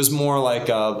jazzer. He was more like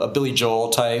a Billy Joel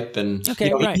type. And he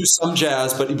knew some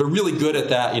jazz, but really good at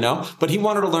that. But he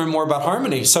wanted to learn more about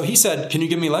harmony. So he said, "Can you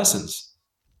give me lessons?"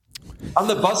 I'm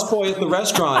the busboy at the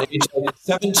restaurant, age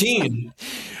 17.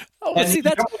 Oh, and he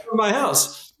come to my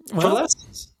house for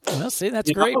lessons. Well, see,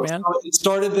 that's great, man. So it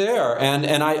started there,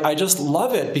 and I just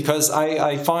love it because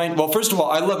I find, well, first of all,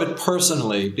 I love it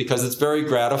personally because it's very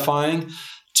gratifying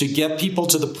to get people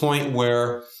to the point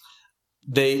where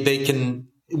they can,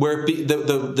 where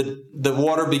the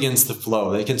water begins to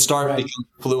flow. They can start becoming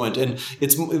fluent, and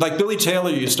it's like Billy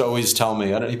Taylor used to always tell me.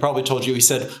 He probably told you. He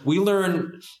said, "We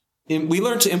learn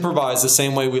to improvise the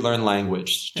same way we learn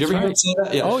language." Did you ever hear him say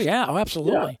that? Yeah. Oh, yeah. Oh,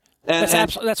 absolutely. Yeah.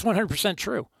 That's 100%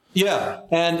 true. Yeah.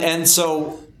 And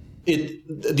so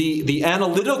the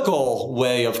analytical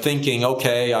way of thinking,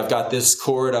 okay, I've got this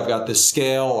chord, I've got this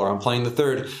scale, or I'm playing the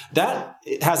third, that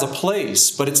it has a place,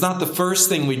 but it's not the first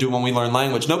thing we do when we learn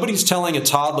language. Nobody's telling a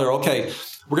toddler, okay,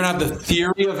 we're going to have the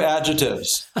theory of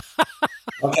adjectives.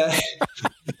 Okay.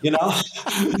 You know,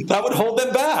 that would hold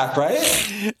them back,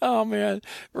 right? Oh man,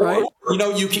 right. You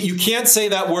know, you can't say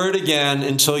that word again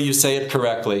until you say it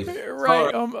correctly.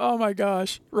 Right. Oh my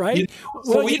gosh. Right.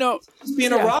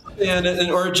 Being a rock band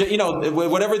or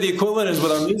whatever the equivalent is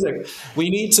with our music, we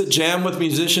need to jam with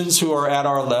musicians who are at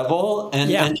our level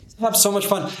and just have so much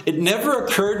fun. It never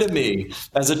occurred to me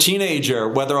as a teenager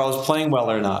whether I was playing well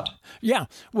or not. Yeah.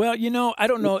 Well, I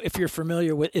don't know if you're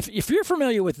familiar with if you're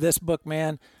familiar with this book,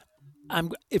 man.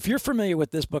 If you're familiar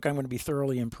with this book, I'm going to be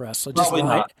thoroughly impressed. So just Probably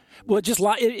lie. not. Well, just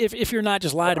lie. If you're not,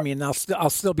 just lie to me, and I'll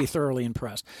still be thoroughly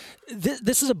impressed.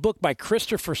 This is a book by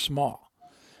Christopher Small,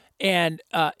 and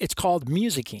it's called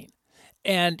Musicking.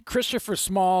 And Christopher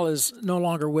Small is no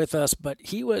longer with us, but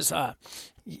he was,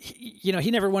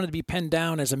 he never wanted to be pinned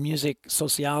down as a music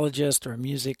sociologist or a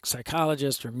music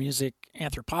psychologist or music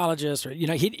anthropologist, or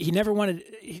he never wanted.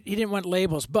 He didn't want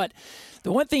labels. But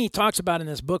the one thing he talks about in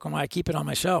this book, and why I keep it on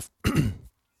my shelf,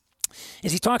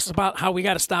 is he talks about how we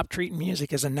got to stop treating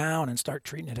music as a noun and start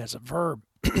treating it as a verb.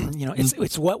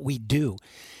 It's what we do.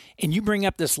 And you bring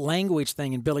up this language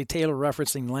thing, and Billy Taylor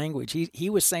referencing language. He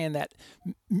was saying that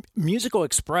musical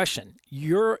expression,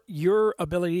 your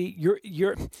ability,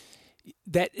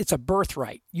 that it's a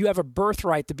birthright. You have a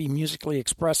birthright to be musically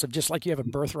expressive, just like you have a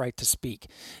birthright to speak.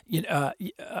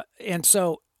 And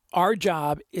so our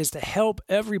job is to help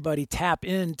everybody tap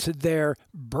into their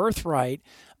birthright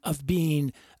of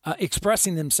being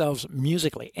expressing themselves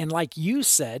musically. And like you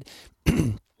said,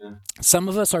 some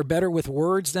of us are better with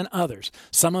words than others.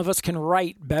 Some of us can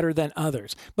write better than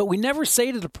others. But we never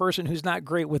say to the person who's not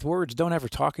great with words, don't ever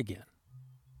talk again.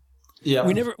 Yeah.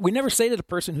 We never say to the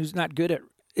person who's not good at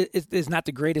is not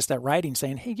the greatest at writing,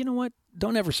 saying, hey, you know what?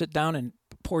 Don't ever sit down and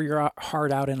pour your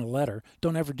heart out in a letter.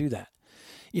 Don't ever do that.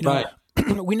 Right.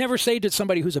 We never say to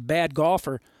somebody who's a bad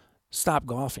golfer, stop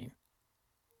golfing.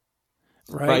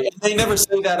 Right. And they never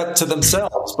say that up to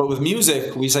themselves, but with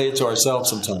music, we say it to ourselves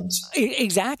sometimes.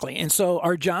 Exactly. And so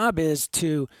our job is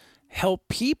to help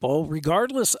people,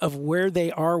 regardless of where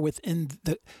they are within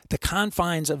the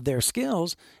confines of their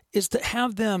skills, is to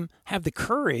have them have the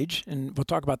courage, and we'll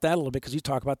talk about that a little bit because you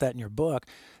talk about that in your book,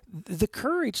 the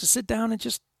courage to sit down and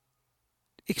just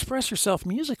express yourself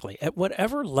musically at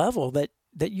whatever level that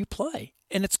you play.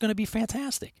 And it's going to be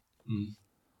fantastic. Mm.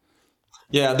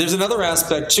 Yeah, there's another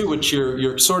aspect too, which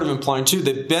you're sort of implying too.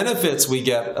 The benefits we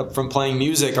get from playing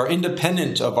music are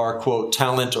independent of our quote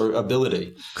talent or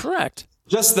ability. Correct.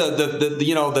 Just the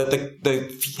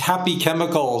happy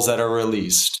chemicals that are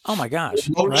released. Oh my gosh!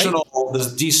 Emotional, right?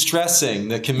 The de-stressing,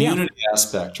 the community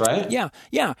aspect, right? Yeah.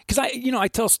 Because I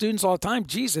tell students all the time,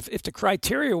 geez, if the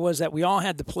criteria was that we all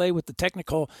had to play with the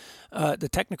technical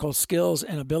skills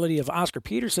and ability of Oscar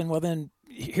Peterson, well then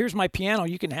here's my piano,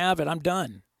 you can have it. I'm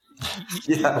done.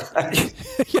 Yeah. Right.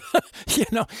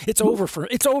 It's over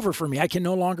for me. I can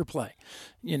no longer play.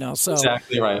 So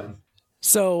exactly right.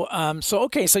 So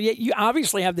okay. So you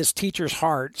obviously have this teacher's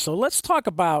heart. So let's talk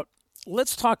about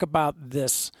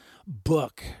this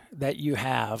book that you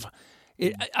have.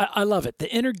 I love it.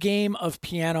 The Inner Game of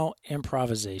Piano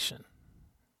Improvisation.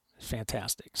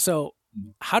 Fantastic. So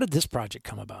how did this project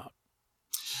come about?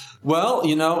 Well,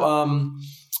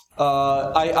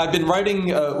 I've been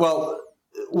writing.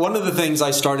 One of the things I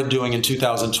started doing in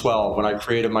 2012 when I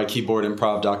created my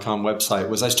keyboardimprov.com website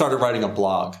was I started writing a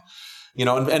blog.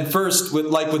 And first, with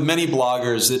many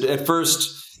bloggers, at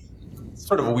first, it's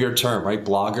sort of a weird term, right?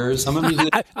 Bloggers. I'm a musician.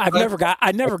 I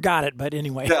never got it, but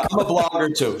anyway. Yeah, I'm a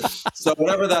blogger too. So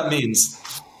whatever that means.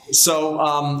 So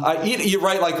you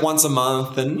write like once a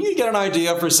month, and you get an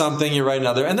idea for something, you write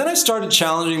another, and then I started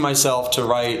challenging myself to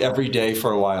write every day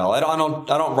for a while. I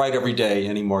don't write every day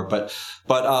anymore, but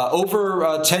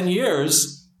over 10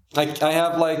 years, I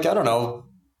have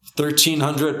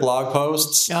 1,300 blog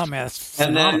posts. Oh man,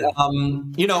 and then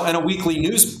and a weekly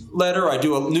newsletter. I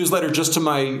do a newsletter just to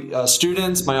my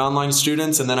students, my online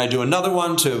students, and then I do another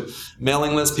one to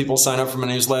mailing list. People sign up for my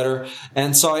newsletter,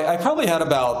 and so I probably had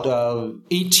about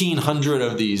 1,800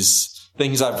 of these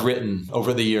things I've written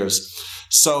over the years.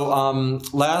 So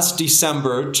last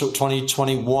December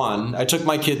 2021, I took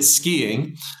my kids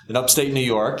skiing in upstate New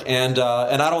York, and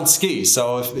I don't ski.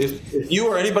 So if you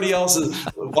or anybody else is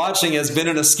watching has been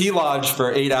in a ski lodge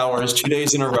for 8 hours, 2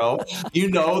 days in a row, you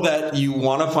know that you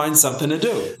want to find something to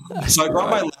do. So I brought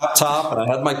my laptop, and I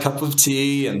had my cup of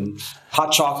tea and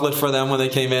hot chocolate for them when they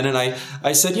came in, and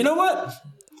I said, you know what?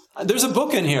 There's a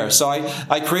book in here. So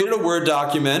I created a Word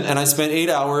document, and I spent 8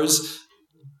 hours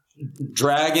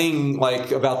dragging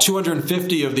about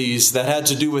 250 of these that had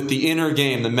to do with the inner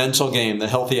game, the mental game, the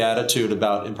healthy attitude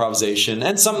about improvisation,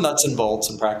 and some nuts and bolts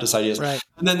and practice ideas. Right.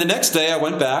 And then the next day I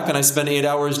went back and I spent 8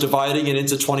 hours dividing it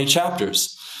into 20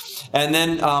 chapters. And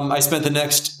then I spent the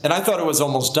next, and I thought it was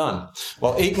almost done.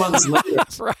 Well, 8 months later,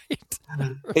 Right.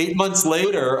 8 months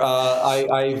later,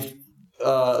 I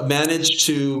managed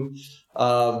to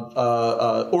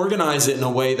organize it in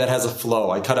a way that has a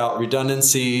flow. I cut out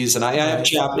redundancies, and I have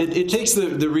it takes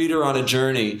the reader on a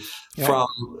journey from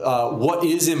what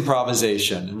is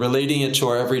improvisation, relating it to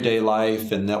our everyday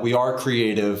life, and that we are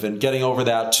creative, and getting over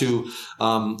that to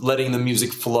letting the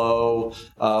music flow.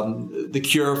 The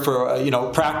cure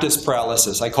for practice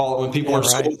paralysis. I call it when people are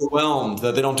so overwhelmed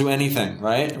that they don't do anything.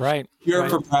 Right. Cure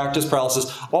for practice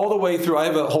paralysis. All the way through. I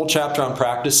have a whole chapter on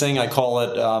practicing. I call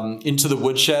it Into the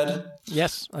Woodshed.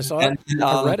 Yes, I saw it.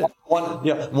 I read it.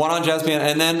 One on jazz piano,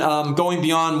 and then going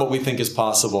beyond what we think is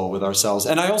possible with ourselves.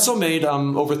 And I also made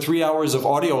over 3 hours of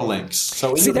audio links.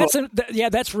 So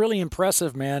that's really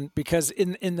impressive, man. Because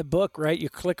in the book, right, you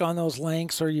click on those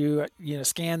links, or you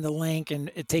scan the link,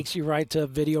 and it takes you right to a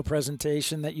video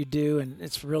presentation that you do, and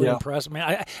it's really impressive,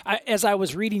 man. I as I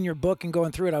was reading your book and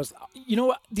going through it, I was,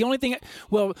 the only thing,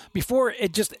 before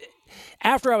it just.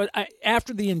 After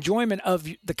after the enjoyment of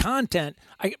the content,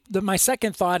 my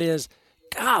second thought is,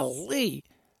 golly,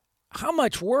 how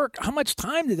much work, how much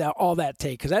time did all that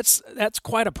take? Because that's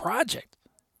quite a project.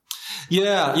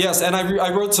 Yeah, yes, and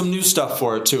I wrote some new stuff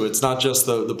for it too. It's not just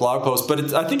the blog post,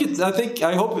 but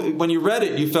I hope when you read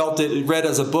it, you felt it read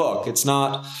as a book. It's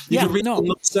not you can read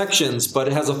the sections, but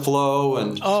it has a flow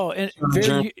and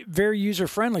very user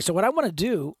friendly. So what I want to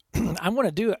do, I'm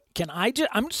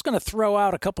just going to throw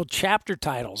out a couple chapter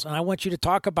titles, and I want you to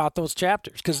talk about those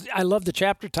chapters because I love the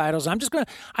chapter titles. I'm just going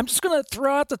to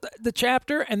throw out the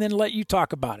chapter and then let you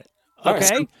talk about it.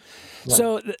 Okay, right.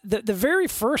 So the very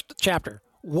first chapter.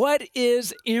 What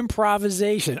is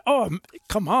improvisation? Oh,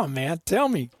 come on, man. Tell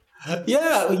me.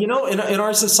 Yeah, in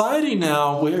our society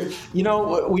now,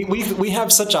 we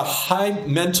have such a high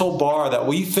mental bar that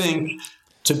we think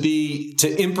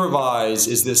to improvise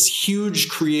is this huge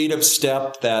creative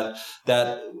step that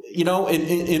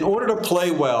in order to play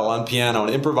well on piano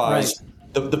and improvise. Right.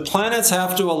 The planets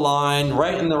have to align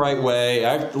right in the right way.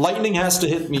 Lightning has to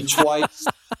hit me twice.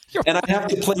 And I have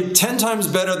to play 10 times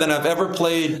better than I've ever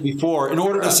played before in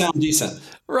order to sound decent.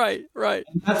 Right.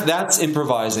 That's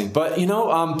improvising. But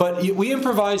we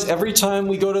improvise every time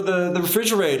we go to the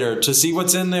refrigerator to see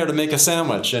what's in there to make a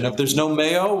sandwich. And if there's no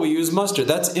mayo, we use mustard.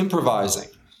 That's improvising.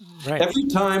 Right. Every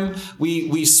time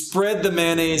we spread the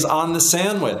mayonnaise on the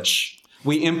sandwich,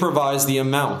 we improvise the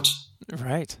amount.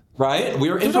 Right.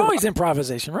 There's always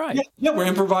improvisation, right? Yeah, we're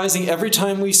improvising every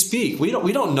time we speak. We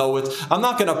don't know it. I'm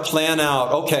not going to plan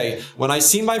out, okay, when I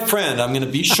see my friend, I'm going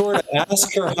to be sure to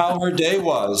ask her how her day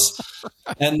was.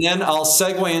 And then I'll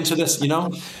segue into this,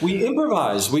 We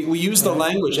improvise. We use the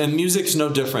language, and music's no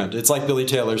different. It's like Billy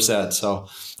Taylor said. So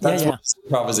that's what's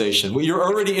improvisation. You're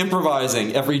already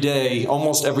improvising every day.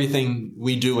 Almost everything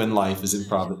we do in life is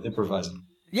improvising.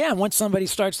 Yeah, once somebody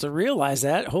starts to realize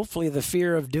that, hopefully the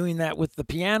fear of doing that with the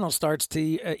piano starts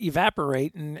to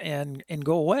evaporate and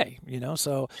go away.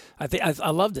 So I think I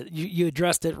loved it. You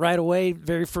addressed it right away,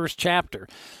 very first chapter.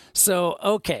 So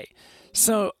okay,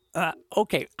 how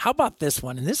about this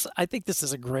one? And I think this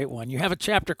is a great one. You have a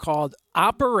chapter called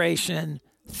Operation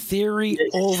Theory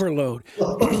Overload.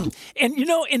 And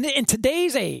in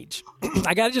today's age,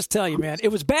 I got to just tell you, man, it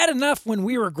was bad enough when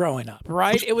we were growing up,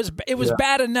 right? It was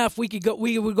bad enough we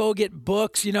would go get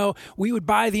books, we would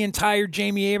buy the entire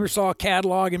Jamie Aebersold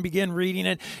catalog and begin reading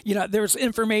it. There was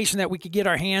information that we could get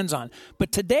our hands on.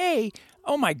 But today,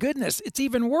 oh my goodness, it's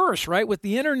even worse, right? With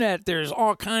the internet, there's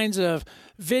all kinds of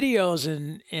videos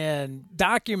and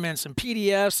documents and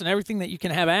PDFs and everything that you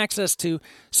can have access to.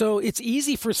 So it's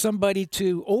easy for somebody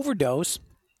to overload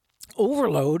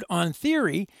on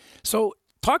theory. So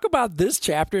talk about this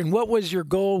chapter and what was your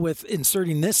goal with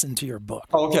inserting this into your book?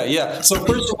 Okay, yeah. So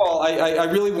first of all, I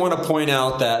really want to point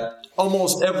out that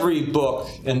almost every book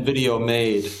and video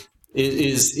made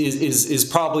is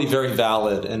probably very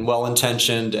valid and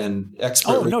well-intentioned and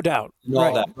expert. Oh, no doubt. And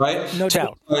all that, right? No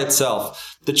doubt. By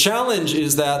itself. The challenge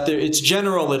is that it's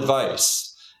general advice.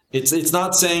 It's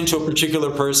not saying to a particular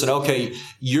person, okay,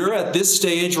 you're at this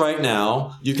stage right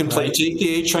now. You can take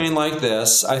the A train like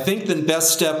this. I think the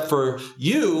best step for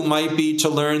you might be to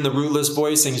learn the rootless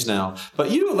voicings now.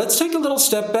 But let's take a little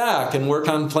step back and work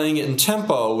on playing it in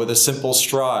tempo with a simple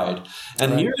stride.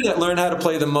 And you're going to learn how to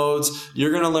play the modes.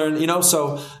 You're going to learn,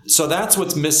 so that's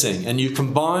what's missing. And you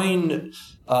combine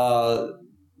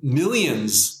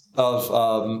millions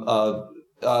of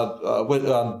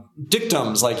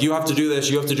dictums like you have to do this,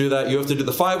 you have to do that, you have to do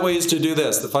the 5 ways to do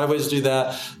this, the 5 ways to do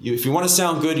that. If you want to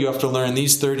sound good, you have to learn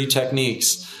these 30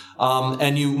 techniques.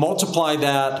 and you multiply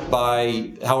that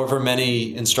by however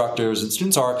many instructors and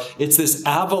students are, it's this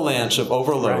avalanche of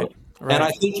overload. Right. Right. And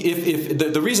I think if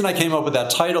the reason I came up with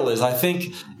that title is I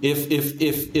think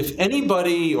if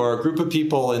anybody or a group of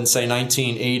people in, say,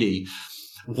 1980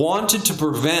 wanted to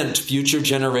prevent future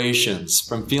generations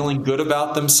from feeling good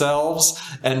about themselves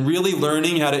and really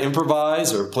learning how to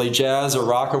improvise or play jazz or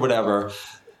rock or whatever,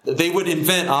 they would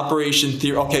invent Operation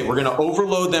Theory. Okay, we're going to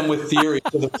overload them with theory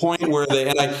to the point where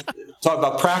and I talk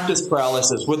about practice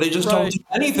paralysis, where they just don't do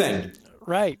anything.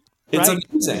 Right. It's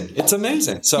amazing. It's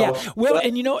amazing. So, yeah. Well,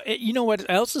 and you know what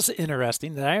else is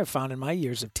interesting that I have found in my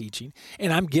years of teaching,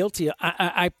 and I'm guilty.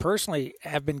 I personally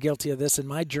have been guilty of this in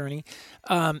my journey.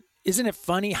 Isn't it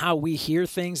funny how we hear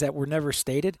things that were never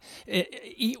stated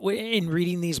in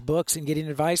reading these books and getting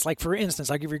advice? Like, for instance,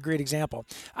 I'll give you a great example.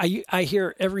 I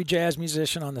hear every jazz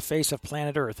musician on the face of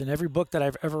planet Earth, in every book that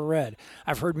I've ever read,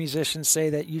 I've heard musicians say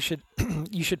that you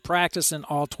should practice in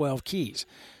all 12 keys,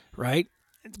 right?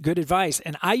 Good advice.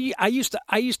 And I used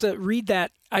to read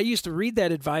that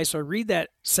advice or read that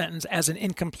sentence as an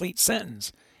incomplete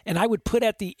sentence, and I would put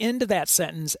at the end of that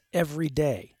sentence every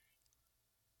day.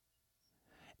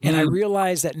 And I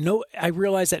realized that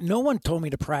no one told me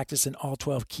to practice in all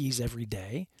 12 keys every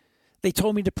day. They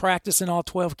told me to practice in all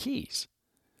 12 keys.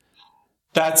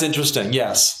 That's interesting.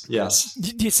 Yes. Yes.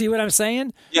 Do you see what I'm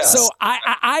saying? Yes. So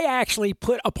I actually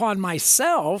put upon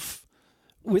myself,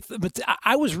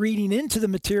 I was reading into the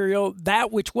material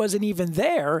that which wasn't even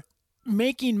there,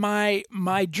 making my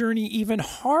journey even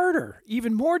harder,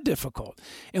 even more difficult.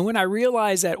 And when I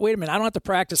realized that, wait a minute, I don't have to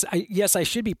practice. Yes, I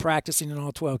should be practicing in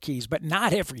all 12 keys, but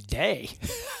not every day.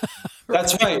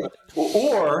 That's right.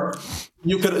 Or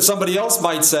somebody else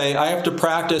might say, I have to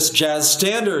practice jazz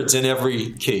standards in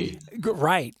every key.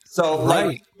 Right. So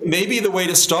like maybe the way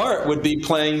to start would be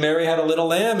playing Mary Had a Little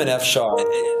Lamb in F sharp.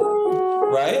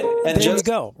 Right? And there you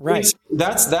go. Right.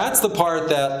 That's the part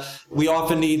that we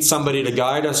often need somebody to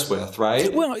guide us with,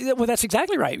 right? Well, that's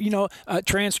exactly right.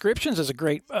 Transcriptions is a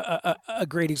great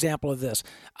example of this.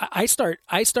 I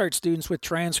start students with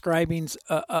transcribing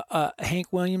a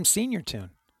Hank Williams Sr. tune.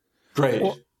 Great.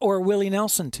 Or a Willie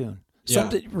Nelson tune.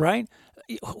 Something, right?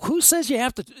 Who says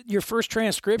your first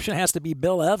transcription has to be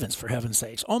Bill Evans, for heaven's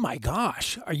sakes? Oh my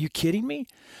gosh. Are you kidding me?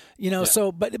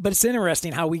 So, but it's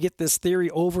interesting how we get this theory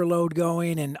overload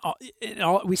going and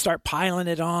we start piling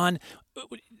it on,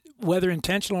 whether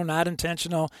intentional or not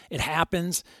intentional, it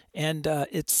happens. And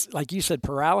it's like you said,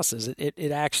 paralysis.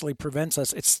 It actually prevents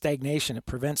us. It's stagnation. It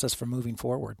prevents us from moving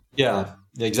forward. Yeah,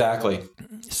 exactly.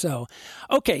 So,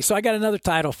 okay. So I got another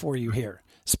title for you here.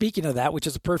 Speaking of that, which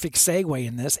is a perfect segue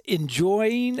in this,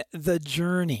 Enjoying the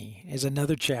Journey is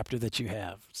another chapter that you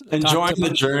have. Enjoying the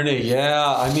Journey,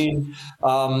 yeah. I mean,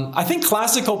 I think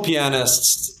classical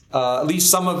pianists, at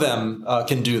least some of them,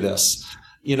 can do this.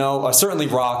 Certainly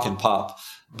rock and pop.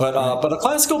 But a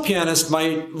classical pianist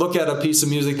might look at a piece of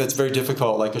music that's very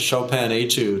difficult, like a Chopin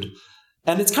etude,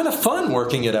 and it's kind of fun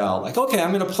working it out. Like, okay,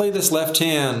 I'm going to play this left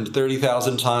hand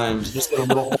 30,000 times, just a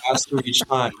little faster each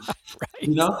time. Right.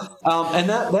 And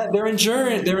that they're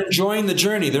enjoying the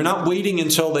journey. They're not waiting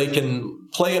until they can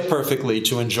play it perfectly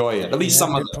to enjoy it. At least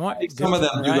some of them. Some of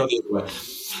them do go the other way.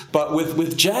 But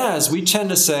with jazz, we tend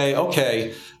to say,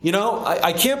 okay,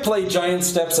 I can't play giant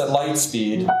steps at light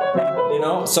speed,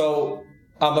 so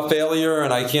I'm a failure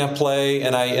and I can't play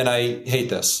and I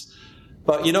hate this.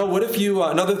 But what if you,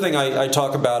 another thing I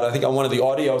talk about, I think on one of the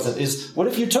audios is, what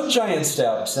if you took giant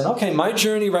steps? And okay, my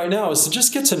journey right now is to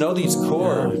just get to know these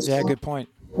chords. Yeah, good point.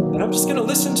 And I'm just going to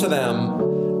listen to them.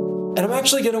 And I'm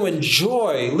actually going to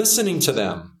enjoy listening to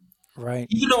them. Right.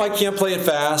 Even though I can't play it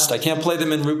fast, I can't play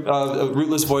them in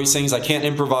rootless voicings, I can't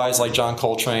improvise like John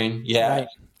Coltrane yet.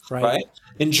 Right?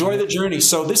 Enjoy the journey.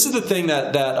 So this is the thing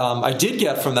that I did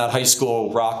get from that high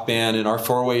school rock band in our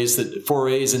forays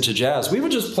into jazz. We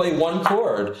would just play one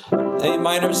chord, A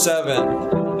minor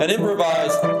 7, and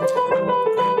improvise.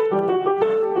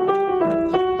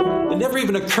 It never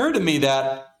even occurred to me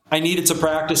that I needed to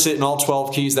practice it in all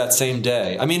 12 keys that same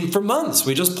day. I mean, for months,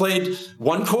 we just played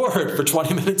one chord for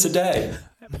 20 minutes a day,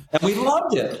 and we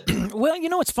loved it. Well,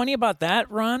 what's funny about that,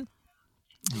 Ron?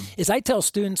 Is I tell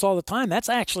students all the time that's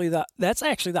actually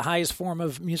the highest form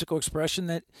of musical expression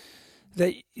that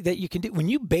you can do. When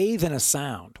you bathe in a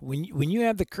sound, when you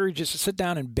have the courage just to sit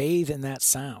down and bathe in that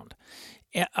sound,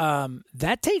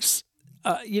 that takes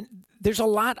there's a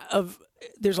lot of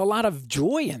there's a lot of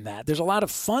joy in that. There's a lot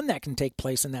of fun that can take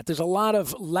place in that. There's a lot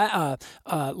of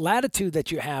latitude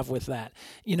that you have with that,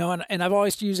 and I've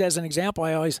always used as an example,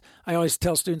 I always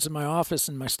tell students in my office,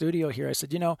 in my studio here, I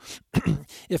said,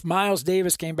 if Miles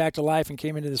Davis came back to life and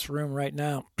came into this room right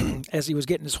now as he was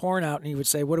getting his horn out and he would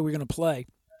say, what are we going to play?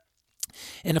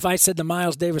 And if I said to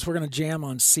Miles Davis, we're going to jam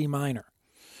on C minor,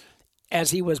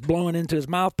 as he was blowing into his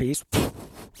mouthpiece,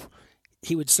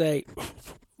 he would say,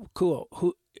 cool,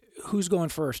 who's going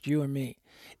first, you or me?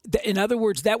 In other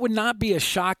words, that would not be a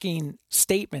shocking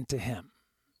statement to him.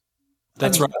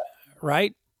 That's right.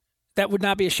 Right? That would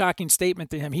not be a shocking statement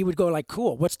to him. He would go like,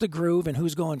 cool, what's the groove and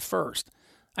who's going first?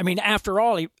 I mean, after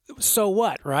all, so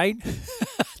what, right? Yeah.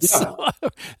 So,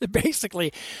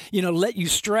 basically, let you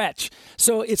stretch.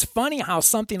 So it's funny how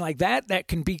something like that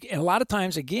can be, a lot of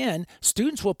times, again,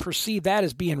 students will perceive that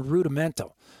as being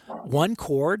rudimental. One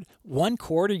chord,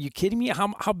 are you kidding me?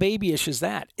 How babyish is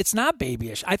that? It's not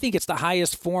babyish. I think it's the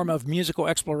highest form of musical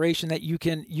exploration that you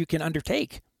can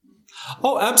undertake.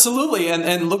 Oh, absolutely.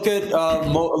 And look at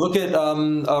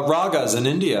ragas in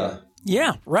India.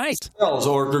 Yeah, right. Scales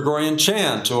or Gregorian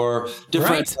chant or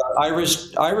different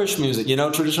Irish music.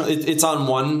 Traditional. It's on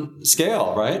one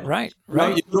scale, right? Right.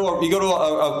 You go to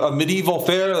a medieval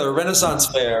fair or a Renaissance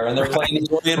fair, and they're playing the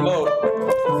Dorian boat.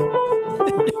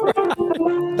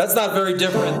 That's not very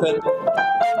different than.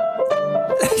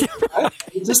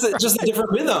 It's just a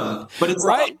different rhythm, but it's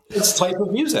right. It's type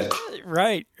of music.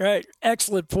 Right.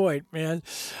 Excellent point, man.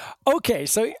 Okay,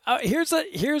 so here's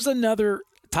another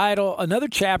title, another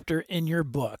chapter in your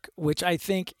book, which I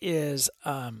think is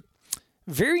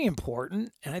very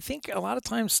important, and I think a lot of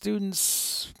times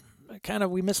students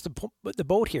we miss the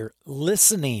boat here.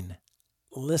 Listening.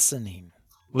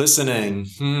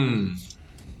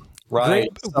 Right.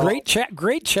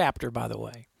 Great chapter, by the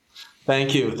way.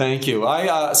 Thank you.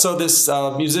 So this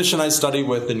musician I studied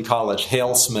with in college,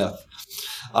 Hale Smith,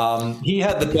 he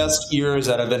had the best ears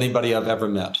out of anybody I've ever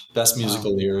met. Best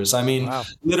musical ears. I mean,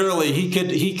 literally, he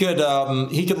could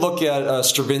look at a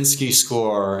Stravinsky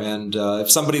score, and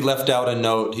if somebody left out a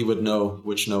note, he would know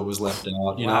which note was left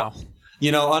out.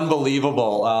 You know,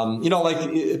 unbelievable.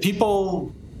 Like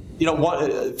people.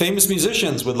 Famous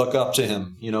musicians would look up to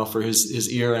him, for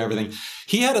his ear and everything.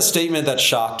 He had a statement that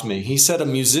shocked me. He said, a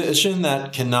musician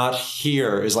that cannot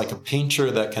hear is like a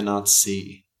painter that cannot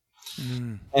see.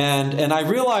 Mm. And I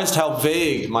realized how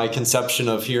vague my conception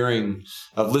of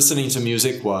listening to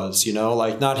music was,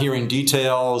 like not hearing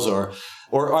details or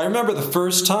I remember the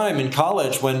first time in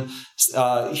college when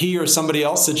he or somebody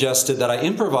else suggested that I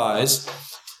improvise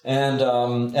and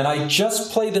I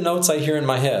just play the notes I hear in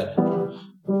my head.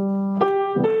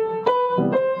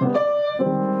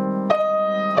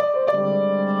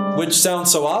 Which sounds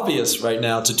so obvious right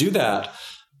now to do that.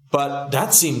 But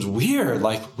that seemed weird.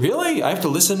 Like, really? I have to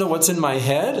listen to what's in my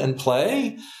head and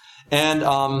play? And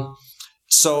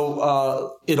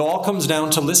so it all comes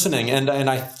down to listening. And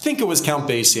I think it was Count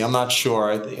Basie. I'm not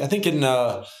sure. I think in,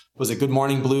 was it Good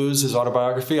Morning Blues, his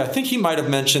autobiography? I think he might have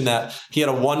mentioned that he had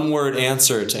a one-word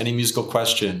answer to any musical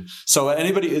question. So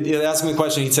anybody asking the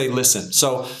question, he'd say, listen.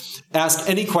 So ask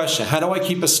any question. How do I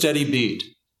keep a steady beat?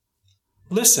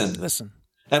 Listen.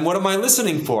 And what am I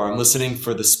listening for? I'm listening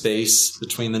for the space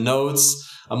between the notes.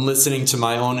 I'm listening to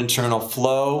my own internal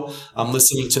flow. I'm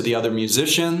listening to the other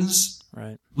musicians.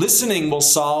 Right. Listening will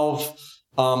solve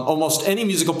almost any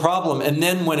musical problem. And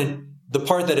then when the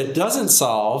part that it doesn't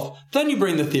solve, then you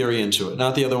bring the theory into it,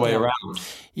 not the other way around.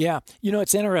 Yeah.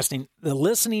 It's interesting. The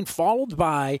listening followed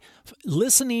by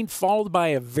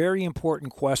a very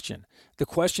important question. The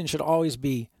question should always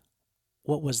be,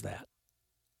 what was that?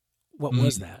 What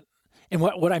was that? And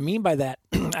what I mean by that,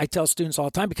 I tell students all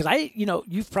the time, because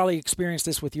you've probably experienced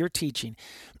this with your teaching.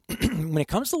 When it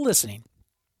comes to listening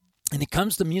and it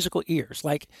comes to musical ears,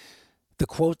 like the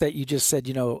quote that you just said,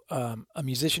 a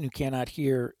musician who cannot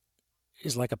hear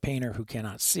is like a painter who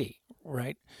cannot see,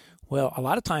 right? Well, a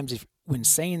lot of times when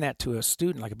saying that to a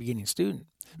student, like a beginning student,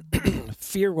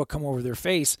 fear will come over their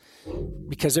face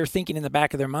because they're thinking in the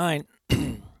back of their mind,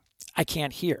 I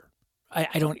can't hear.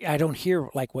 I don't hear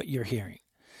like what you're hearing.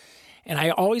 And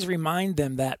I always remind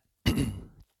them that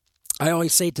I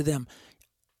always say to them,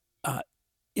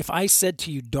 if I said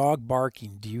to you, dog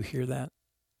barking, do you hear that?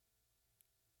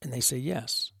 And they say,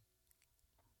 yes.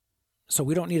 So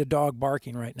we don't need a dog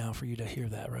barking right now for you to hear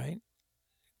that, right?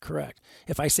 Correct.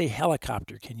 If I say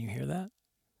helicopter, can you hear that?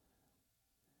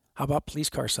 How about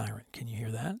police car siren? Can you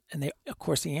hear that? And of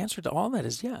course, the answer to all that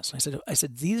is yes. I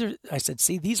said,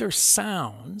 these are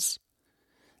sounds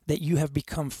that you have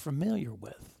become familiar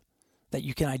with, that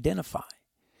you can identify.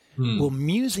 Well,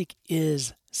 music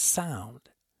is sound.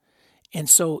 And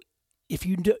so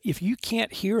if you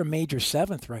can't hear a major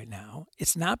seventh right now,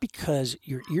 it's not because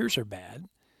your ears are bad.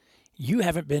 You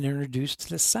haven't been introduced to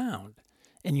the sound,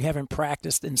 and you haven't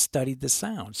practiced and studied the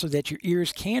sound so that your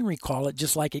ears can recall it,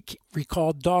 just like it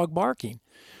recalled dog barking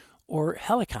or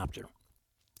helicopter.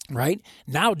 Right?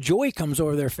 Now joy comes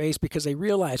over their face because they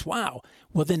realize, wow,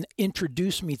 well then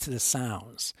introduce me to the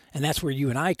sounds. And that's where you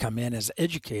and I come in as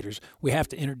educators. We have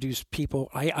to introduce people,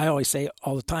 I always say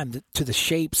all the time, to the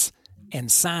shapes and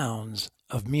sounds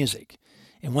of music.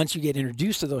 And once you get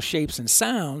introduced to those shapes and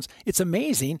sounds, it's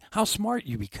amazing how smart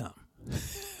you become.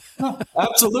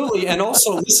 Absolutely. And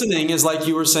also listening is, like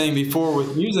you were saying before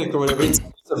with music or whatever, it's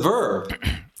a verb.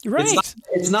 Right.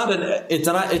 It's not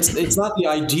the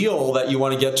ideal that you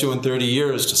want to get to in 30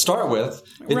 years to start with.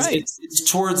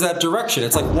 It's towards that direction.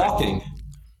 It's like walking.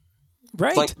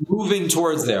 Right. It's like moving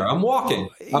towards there. I'm walking.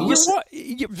 I'm listening.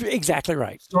 You're exactly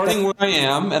right. Starting where I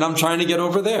am, and I'm trying to get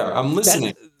over there. I'm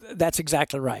listening. That's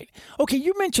exactly right. Okay,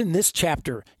 you mentioned this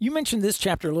chapter. You mentioned this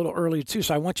chapter a little earlier too,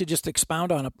 so I want you just to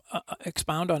expound on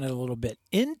it a little bit.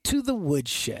 Into the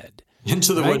woodshed.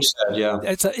 Into the woodshed, yeah.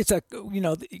 It's a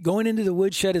going into the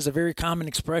woodshed is a very common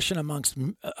expression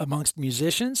amongst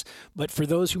musicians. But for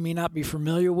those who may not be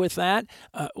familiar with that,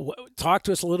 talk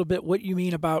to us a little bit what you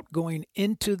mean about going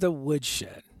into the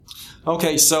woodshed.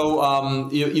 Okay, so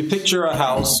you picture a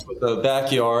house with a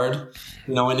backyard,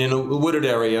 in a wooded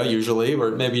area usually,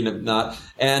 or maybe not.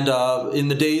 And in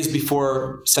the days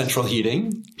before central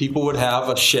heating, people would have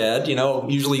a shed,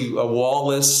 usually a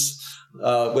wall-less.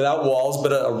 Without walls, but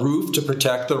a roof to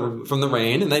protect from the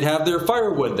rain, and they'd have their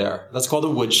firewood there. That's called a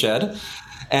woodshed.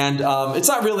 And it's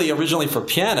not really originally for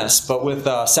pianists, but with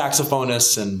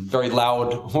saxophonists and very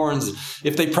loud horns.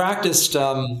 If they practiced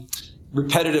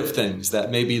repetitive things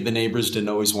that maybe the neighbors didn't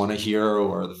always want to hear,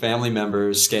 or the family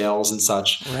members, scales and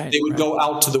such, they would go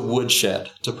out to the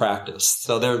woodshed to practice.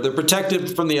 So they're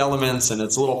protected from the elements, and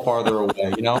it's a little farther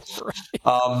away,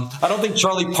 I don't think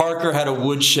Charlie Parker had a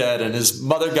woodshed, and his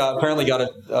mother apparently got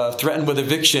threatened with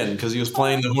eviction because he was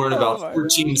playing the horn about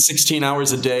 14, 16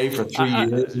 hours a day for 3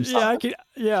 years.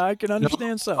 I can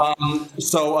understand so.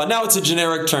 So now it's a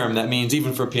generic term that means,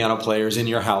 even for piano players in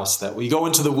your house, that we go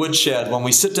into the woodshed when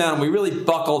we sit down, we really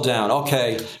buckle down.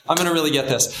 Okay, I'm going to really get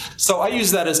this. So I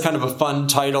use that as kind of a fun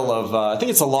title of, I think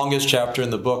it's the longest chapter in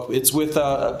the book. It's with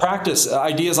practice,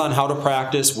 ideas on how to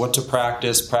practice, what to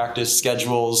practice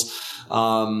schedules,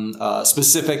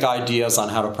 specific ideas on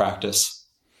how to practice.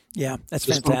 Yeah, that's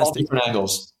just fantastic. From all different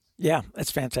angles. Yeah,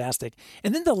 that's fantastic.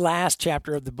 And then the last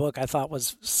chapter of the book I thought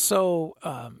was so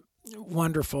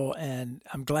wonderful, and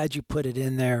I'm glad you put it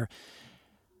in there.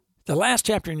 The last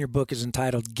chapter in your book is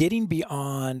entitled Getting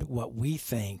Beyond What We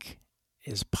Think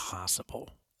is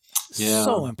Possible. Yeah.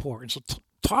 So important. So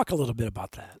talk a little bit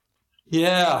about that.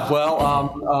 Yeah,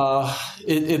 well,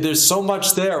 there's so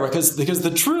much there because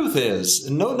the truth is,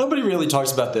 nobody really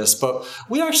talks about this, but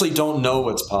we actually don't know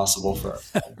what's possible for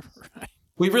ourselves.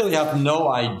 We really have no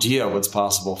idea what's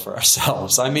possible for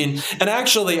ourselves. I mean, and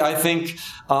actually, I think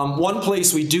one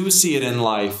place we do see it in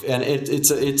life, and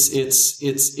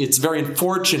it's very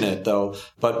unfortunate though.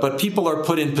 But people are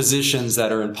put in positions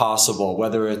that are impossible,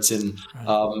 whether it's in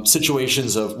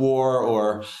situations of war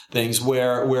or things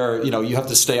where you have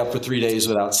to stay up for 3 days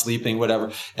without sleeping,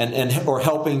 whatever, and or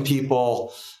helping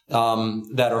people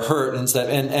that are hurt and stuff.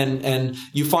 And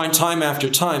you find time after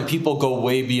time, people go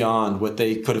way beyond what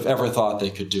they could have ever thought they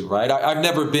could do, right? I've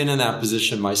never been in that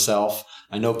position myself.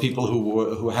 I know people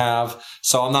who have,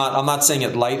 so I'm not saying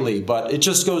it lightly, but it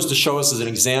just goes to show us as an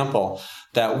example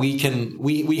that we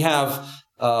have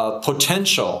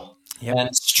potential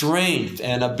and strength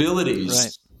and abilities.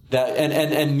 Right. That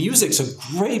and music's a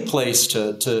great place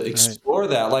to explore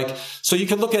that. Like, so you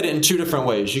can look at it in two different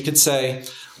ways. You could say,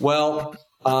 well,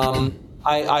 I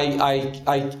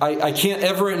can't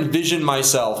ever envision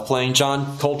myself playing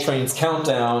John Coltrane's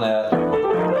Countdown at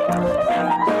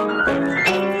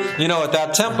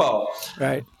that tempo.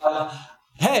 Right.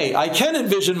 Hey, I can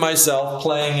envision myself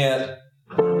playing it.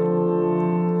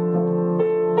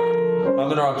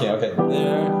 Okay.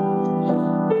 There.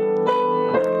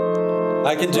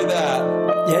 I can do that.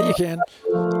 Yeah, you can.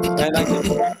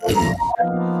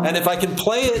 And if I can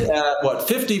play it at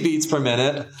 50 beats per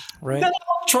minute, then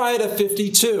I'll try it at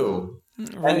 52.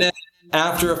 Right. And then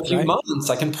after a few months,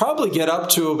 I can probably get up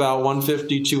to about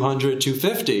 150, 200,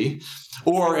 250.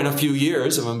 Or in a few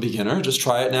years, if I'm a beginner, just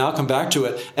try it now, come back to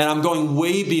it. And I'm going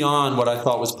way beyond what I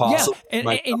thought was possible.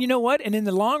 Yeah, and you know what? And in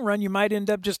the long run, you might end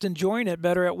up just enjoying it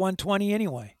better at 120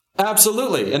 anyway.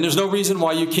 Absolutely, and there's no reason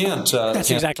why you can't. That's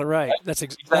exactly right. That's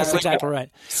exactly right.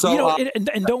 So,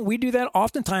 and don't we do that?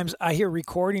 Oftentimes, I hear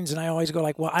recordings, and I always go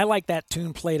like, "Well, I like that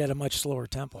tune played at a much slower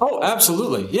tempo." Oh,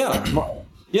 absolutely, yeah.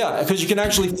 Yeah, because you can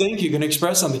actually think, you can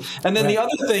express something. And then the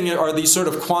other thing are these sort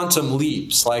of quantum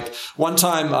leaps. Like one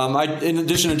time, in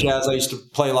addition to jazz, I used to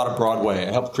play a lot of Broadway.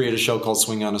 I helped create a show called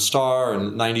Swing on a Star in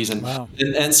the 90s.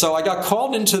 And so I got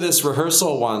called into this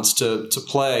rehearsal once to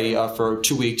play for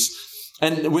 2 weeks.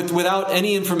 And without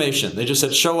any information, they just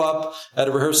said, show up at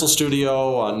a rehearsal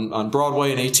studio on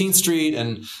Broadway and 18th Street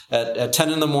and at 10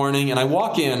 in the morning. And I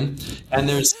walk in and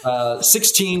there's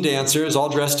 16 dancers all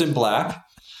dressed in black.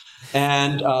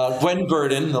 And Gwen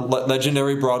Verdon, the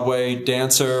legendary Broadway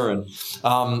dancer, and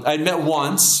I'd met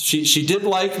once. She did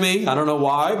like me. I don't know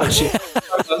why, but she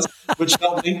which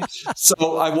helped me.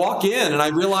 So I walk in and I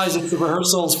realize it's the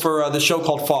rehearsals for the show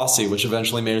called Fosse, which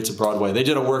eventually made it to Broadway. They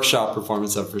did a workshop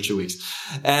performance of it for 2 weeks.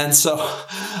 And so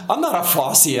I'm not a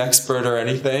Fosse expert or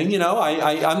anything.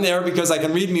 I'm there because I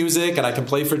can read music and I can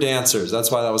play for dancers.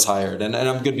 That's why I was hired. And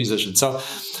I'm a good musician. So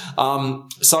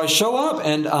I show up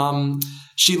and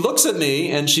she looks at me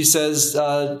and she says,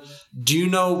 do you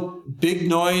know Big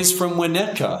Noise from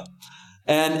Winnetka?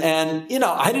 And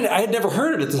I had never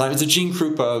heard it at the time. It's a Gene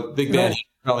Krupa big band. You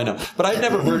probably know, but I'd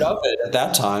never heard of it at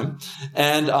that time.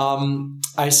 And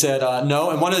I said no.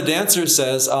 And one of the dancers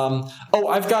says, "Oh,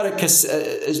 I've got a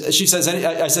cassette." She says,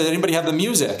 "I said, anybody have the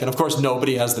music?" And of course,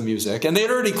 nobody has the music. And they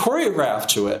had already choreographed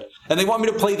to it, and they want me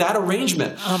to play that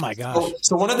arrangement. Oh my gosh!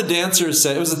 So one of the dancers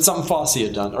said it was something Fosse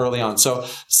had done early on. So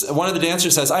one of the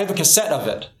dancers says, "I have a cassette of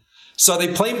it." So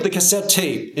they played the cassette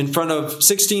tape in front of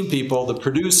 16 people, the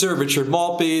producer, Richard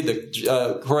Maltby,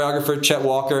 the choreographer, Chet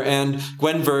Walker, and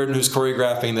Gwen Verdon, who's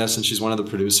choreographing this, and she's one of the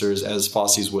producers as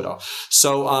Fosse's widow.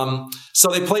 So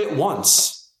they play it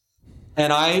once,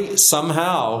 and I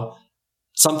somehow,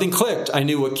 something clicked. I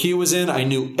knew what key it was in. I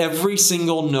knew every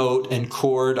single note and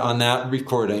chord on that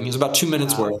recording. It was about 2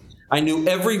 minutes worth. I knew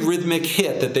every rhythmic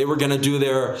hit that they were going to do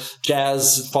their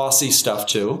jazz Fosse stuff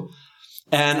to.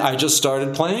 And I just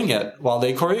started playing it while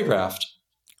they choreographed.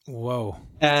 Whoa.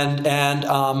 And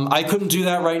I couldn't do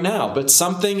that right now. But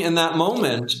something in that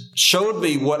moment showed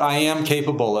me what I am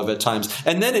capable of at times.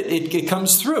 And then it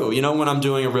comes through, when I'm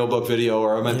doing a real book video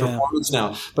or I'm in performance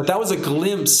now. But that was a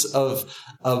glimpse of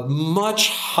much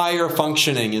higher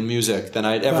functioning in music than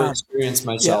I'd ever experienced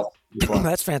myself before.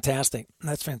 That's fantastic.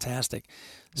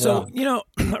 So,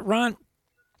 Ron,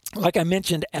 like I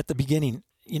mentioned at the beginning,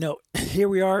 here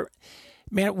we are.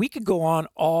 Man, we could go on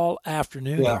all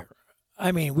afternoon here.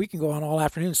 I mean, we can go on all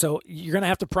afternoon. So you're going to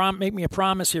have to make me a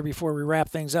promise here before we wrap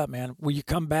things up, man. Will you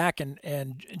come back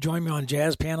and join me on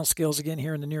Jazz Piano Skills again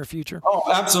here in the near future?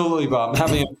 Oh, absolutely, Bob. I'm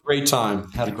having a great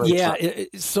time. Had a great time. Yeah,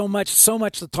 so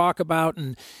much to talk about,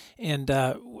 and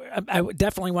I would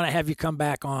definitely want to have you come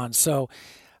back on. So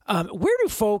where do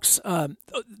folks,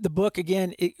 the book,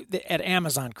 again, at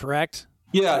Amazon, correct?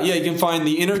 Yeah, you can find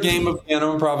The Inner Game of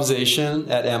Piano Improvisation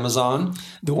at Amazon.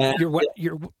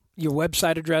 Your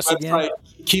website address again?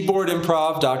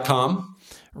 Keyboardimprov.com.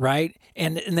 Right,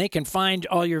 and they can find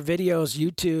all your videos,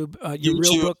 YouTube, your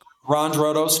real book. Ron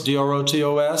Drotos,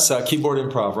 Drotos, Keyboard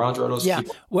Improv, Ron Drotos. Yeah,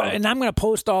 well, and I'm going to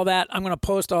post all that. I'm going to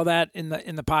post all that in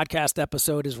the podcast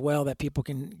episode as well, that people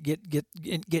can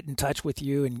get in touch with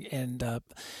you and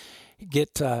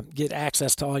get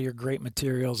access to all your great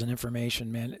materials and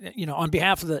information, man. On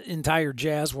behalf of the entire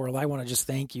jazz world, I want to just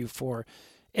thank you for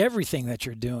everything that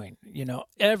you're doing.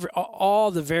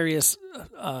 All the various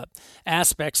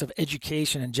aspects of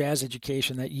education and jazz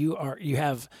education that you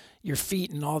have your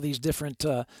feet in all these different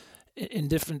in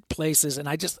different places, and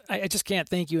I just can't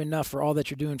thank you enough for all that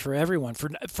you're doing for everyone,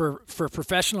 for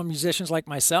professional musicians like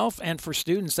myself, and for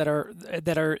students that are at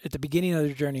the beginning of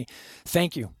their journey.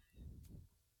 Thank you.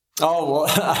 Oh, well,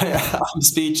 I'm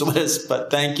speechless, but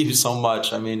thank you so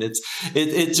much. I mean, it's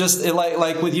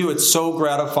like with you, it's so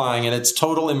gratifying, and it's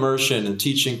total immersion in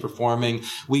teaching, performing.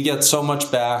 We get so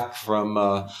much back from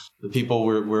the people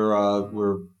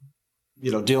we're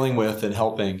dealing with and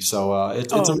helping. So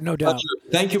it's no doubt.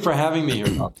 Thank you for having me here,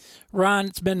 Bob.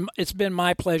 Ron, it's been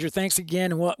my pleasure. Thanks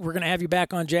again, and we're going to have you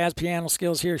back on Jazz Piano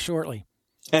Skills here shortly.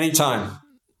 Anytime.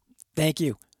 Thank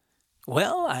you.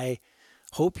 Well, I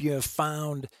hope you have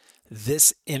found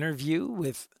this interview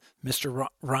with Mr.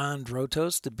 Ron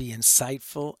Drotos to be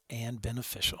insightful and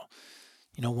beneficial.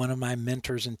 One of my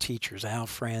mentors and teachers, Al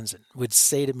Franzen, would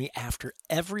say to me after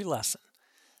every lesson,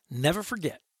 never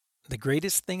forget, the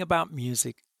greatest thing about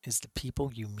music is the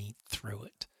people you meet through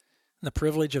it. And the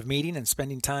privilege of meeting and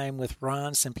spending time with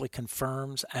Ron simply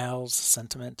confirms Al's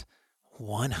sentiment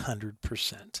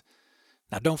 100%.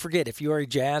 Now, don't forget, if you are a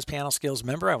Jazz Piano Skills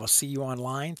member, I will see you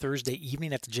online Thursday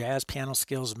evening at the Jazz Piano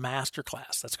Skills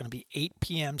Masterclass. That's going to be 8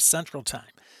 p.m. Central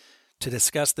Time to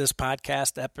discuss this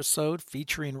podcast episode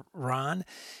featuring Ron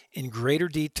in greater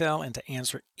detail and to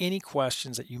answer any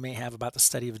questions that you may have about the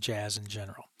study of jazz in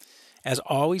general. As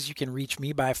always, you can reach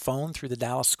me by phone through the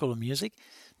Dallas School of Music,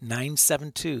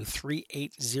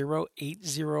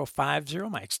 972-380-8050.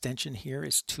 My extension here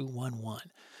is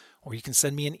 211. Or you can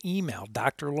send me an email,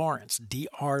 Dr. Lawrence,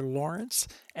 drlawrence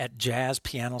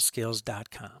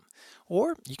 @jazzpianoskills.com.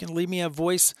 Or you can leave me a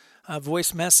voice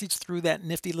message through that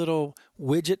nifty little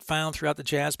widget found throughout the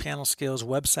Jazz Piano Skills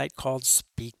website called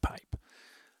SpeakPipe.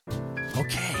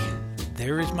 Okay,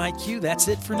 there is my cue. That's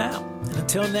it for now. And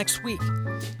until next week,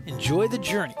 enjoy the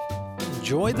journey.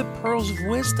 Enjoy the pearls of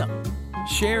wisdom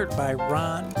shared by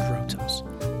Ron Grotos.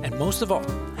 And most of all,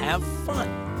 have fun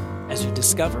as you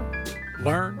discover,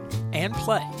 learn, and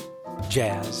play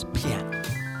jazz piano.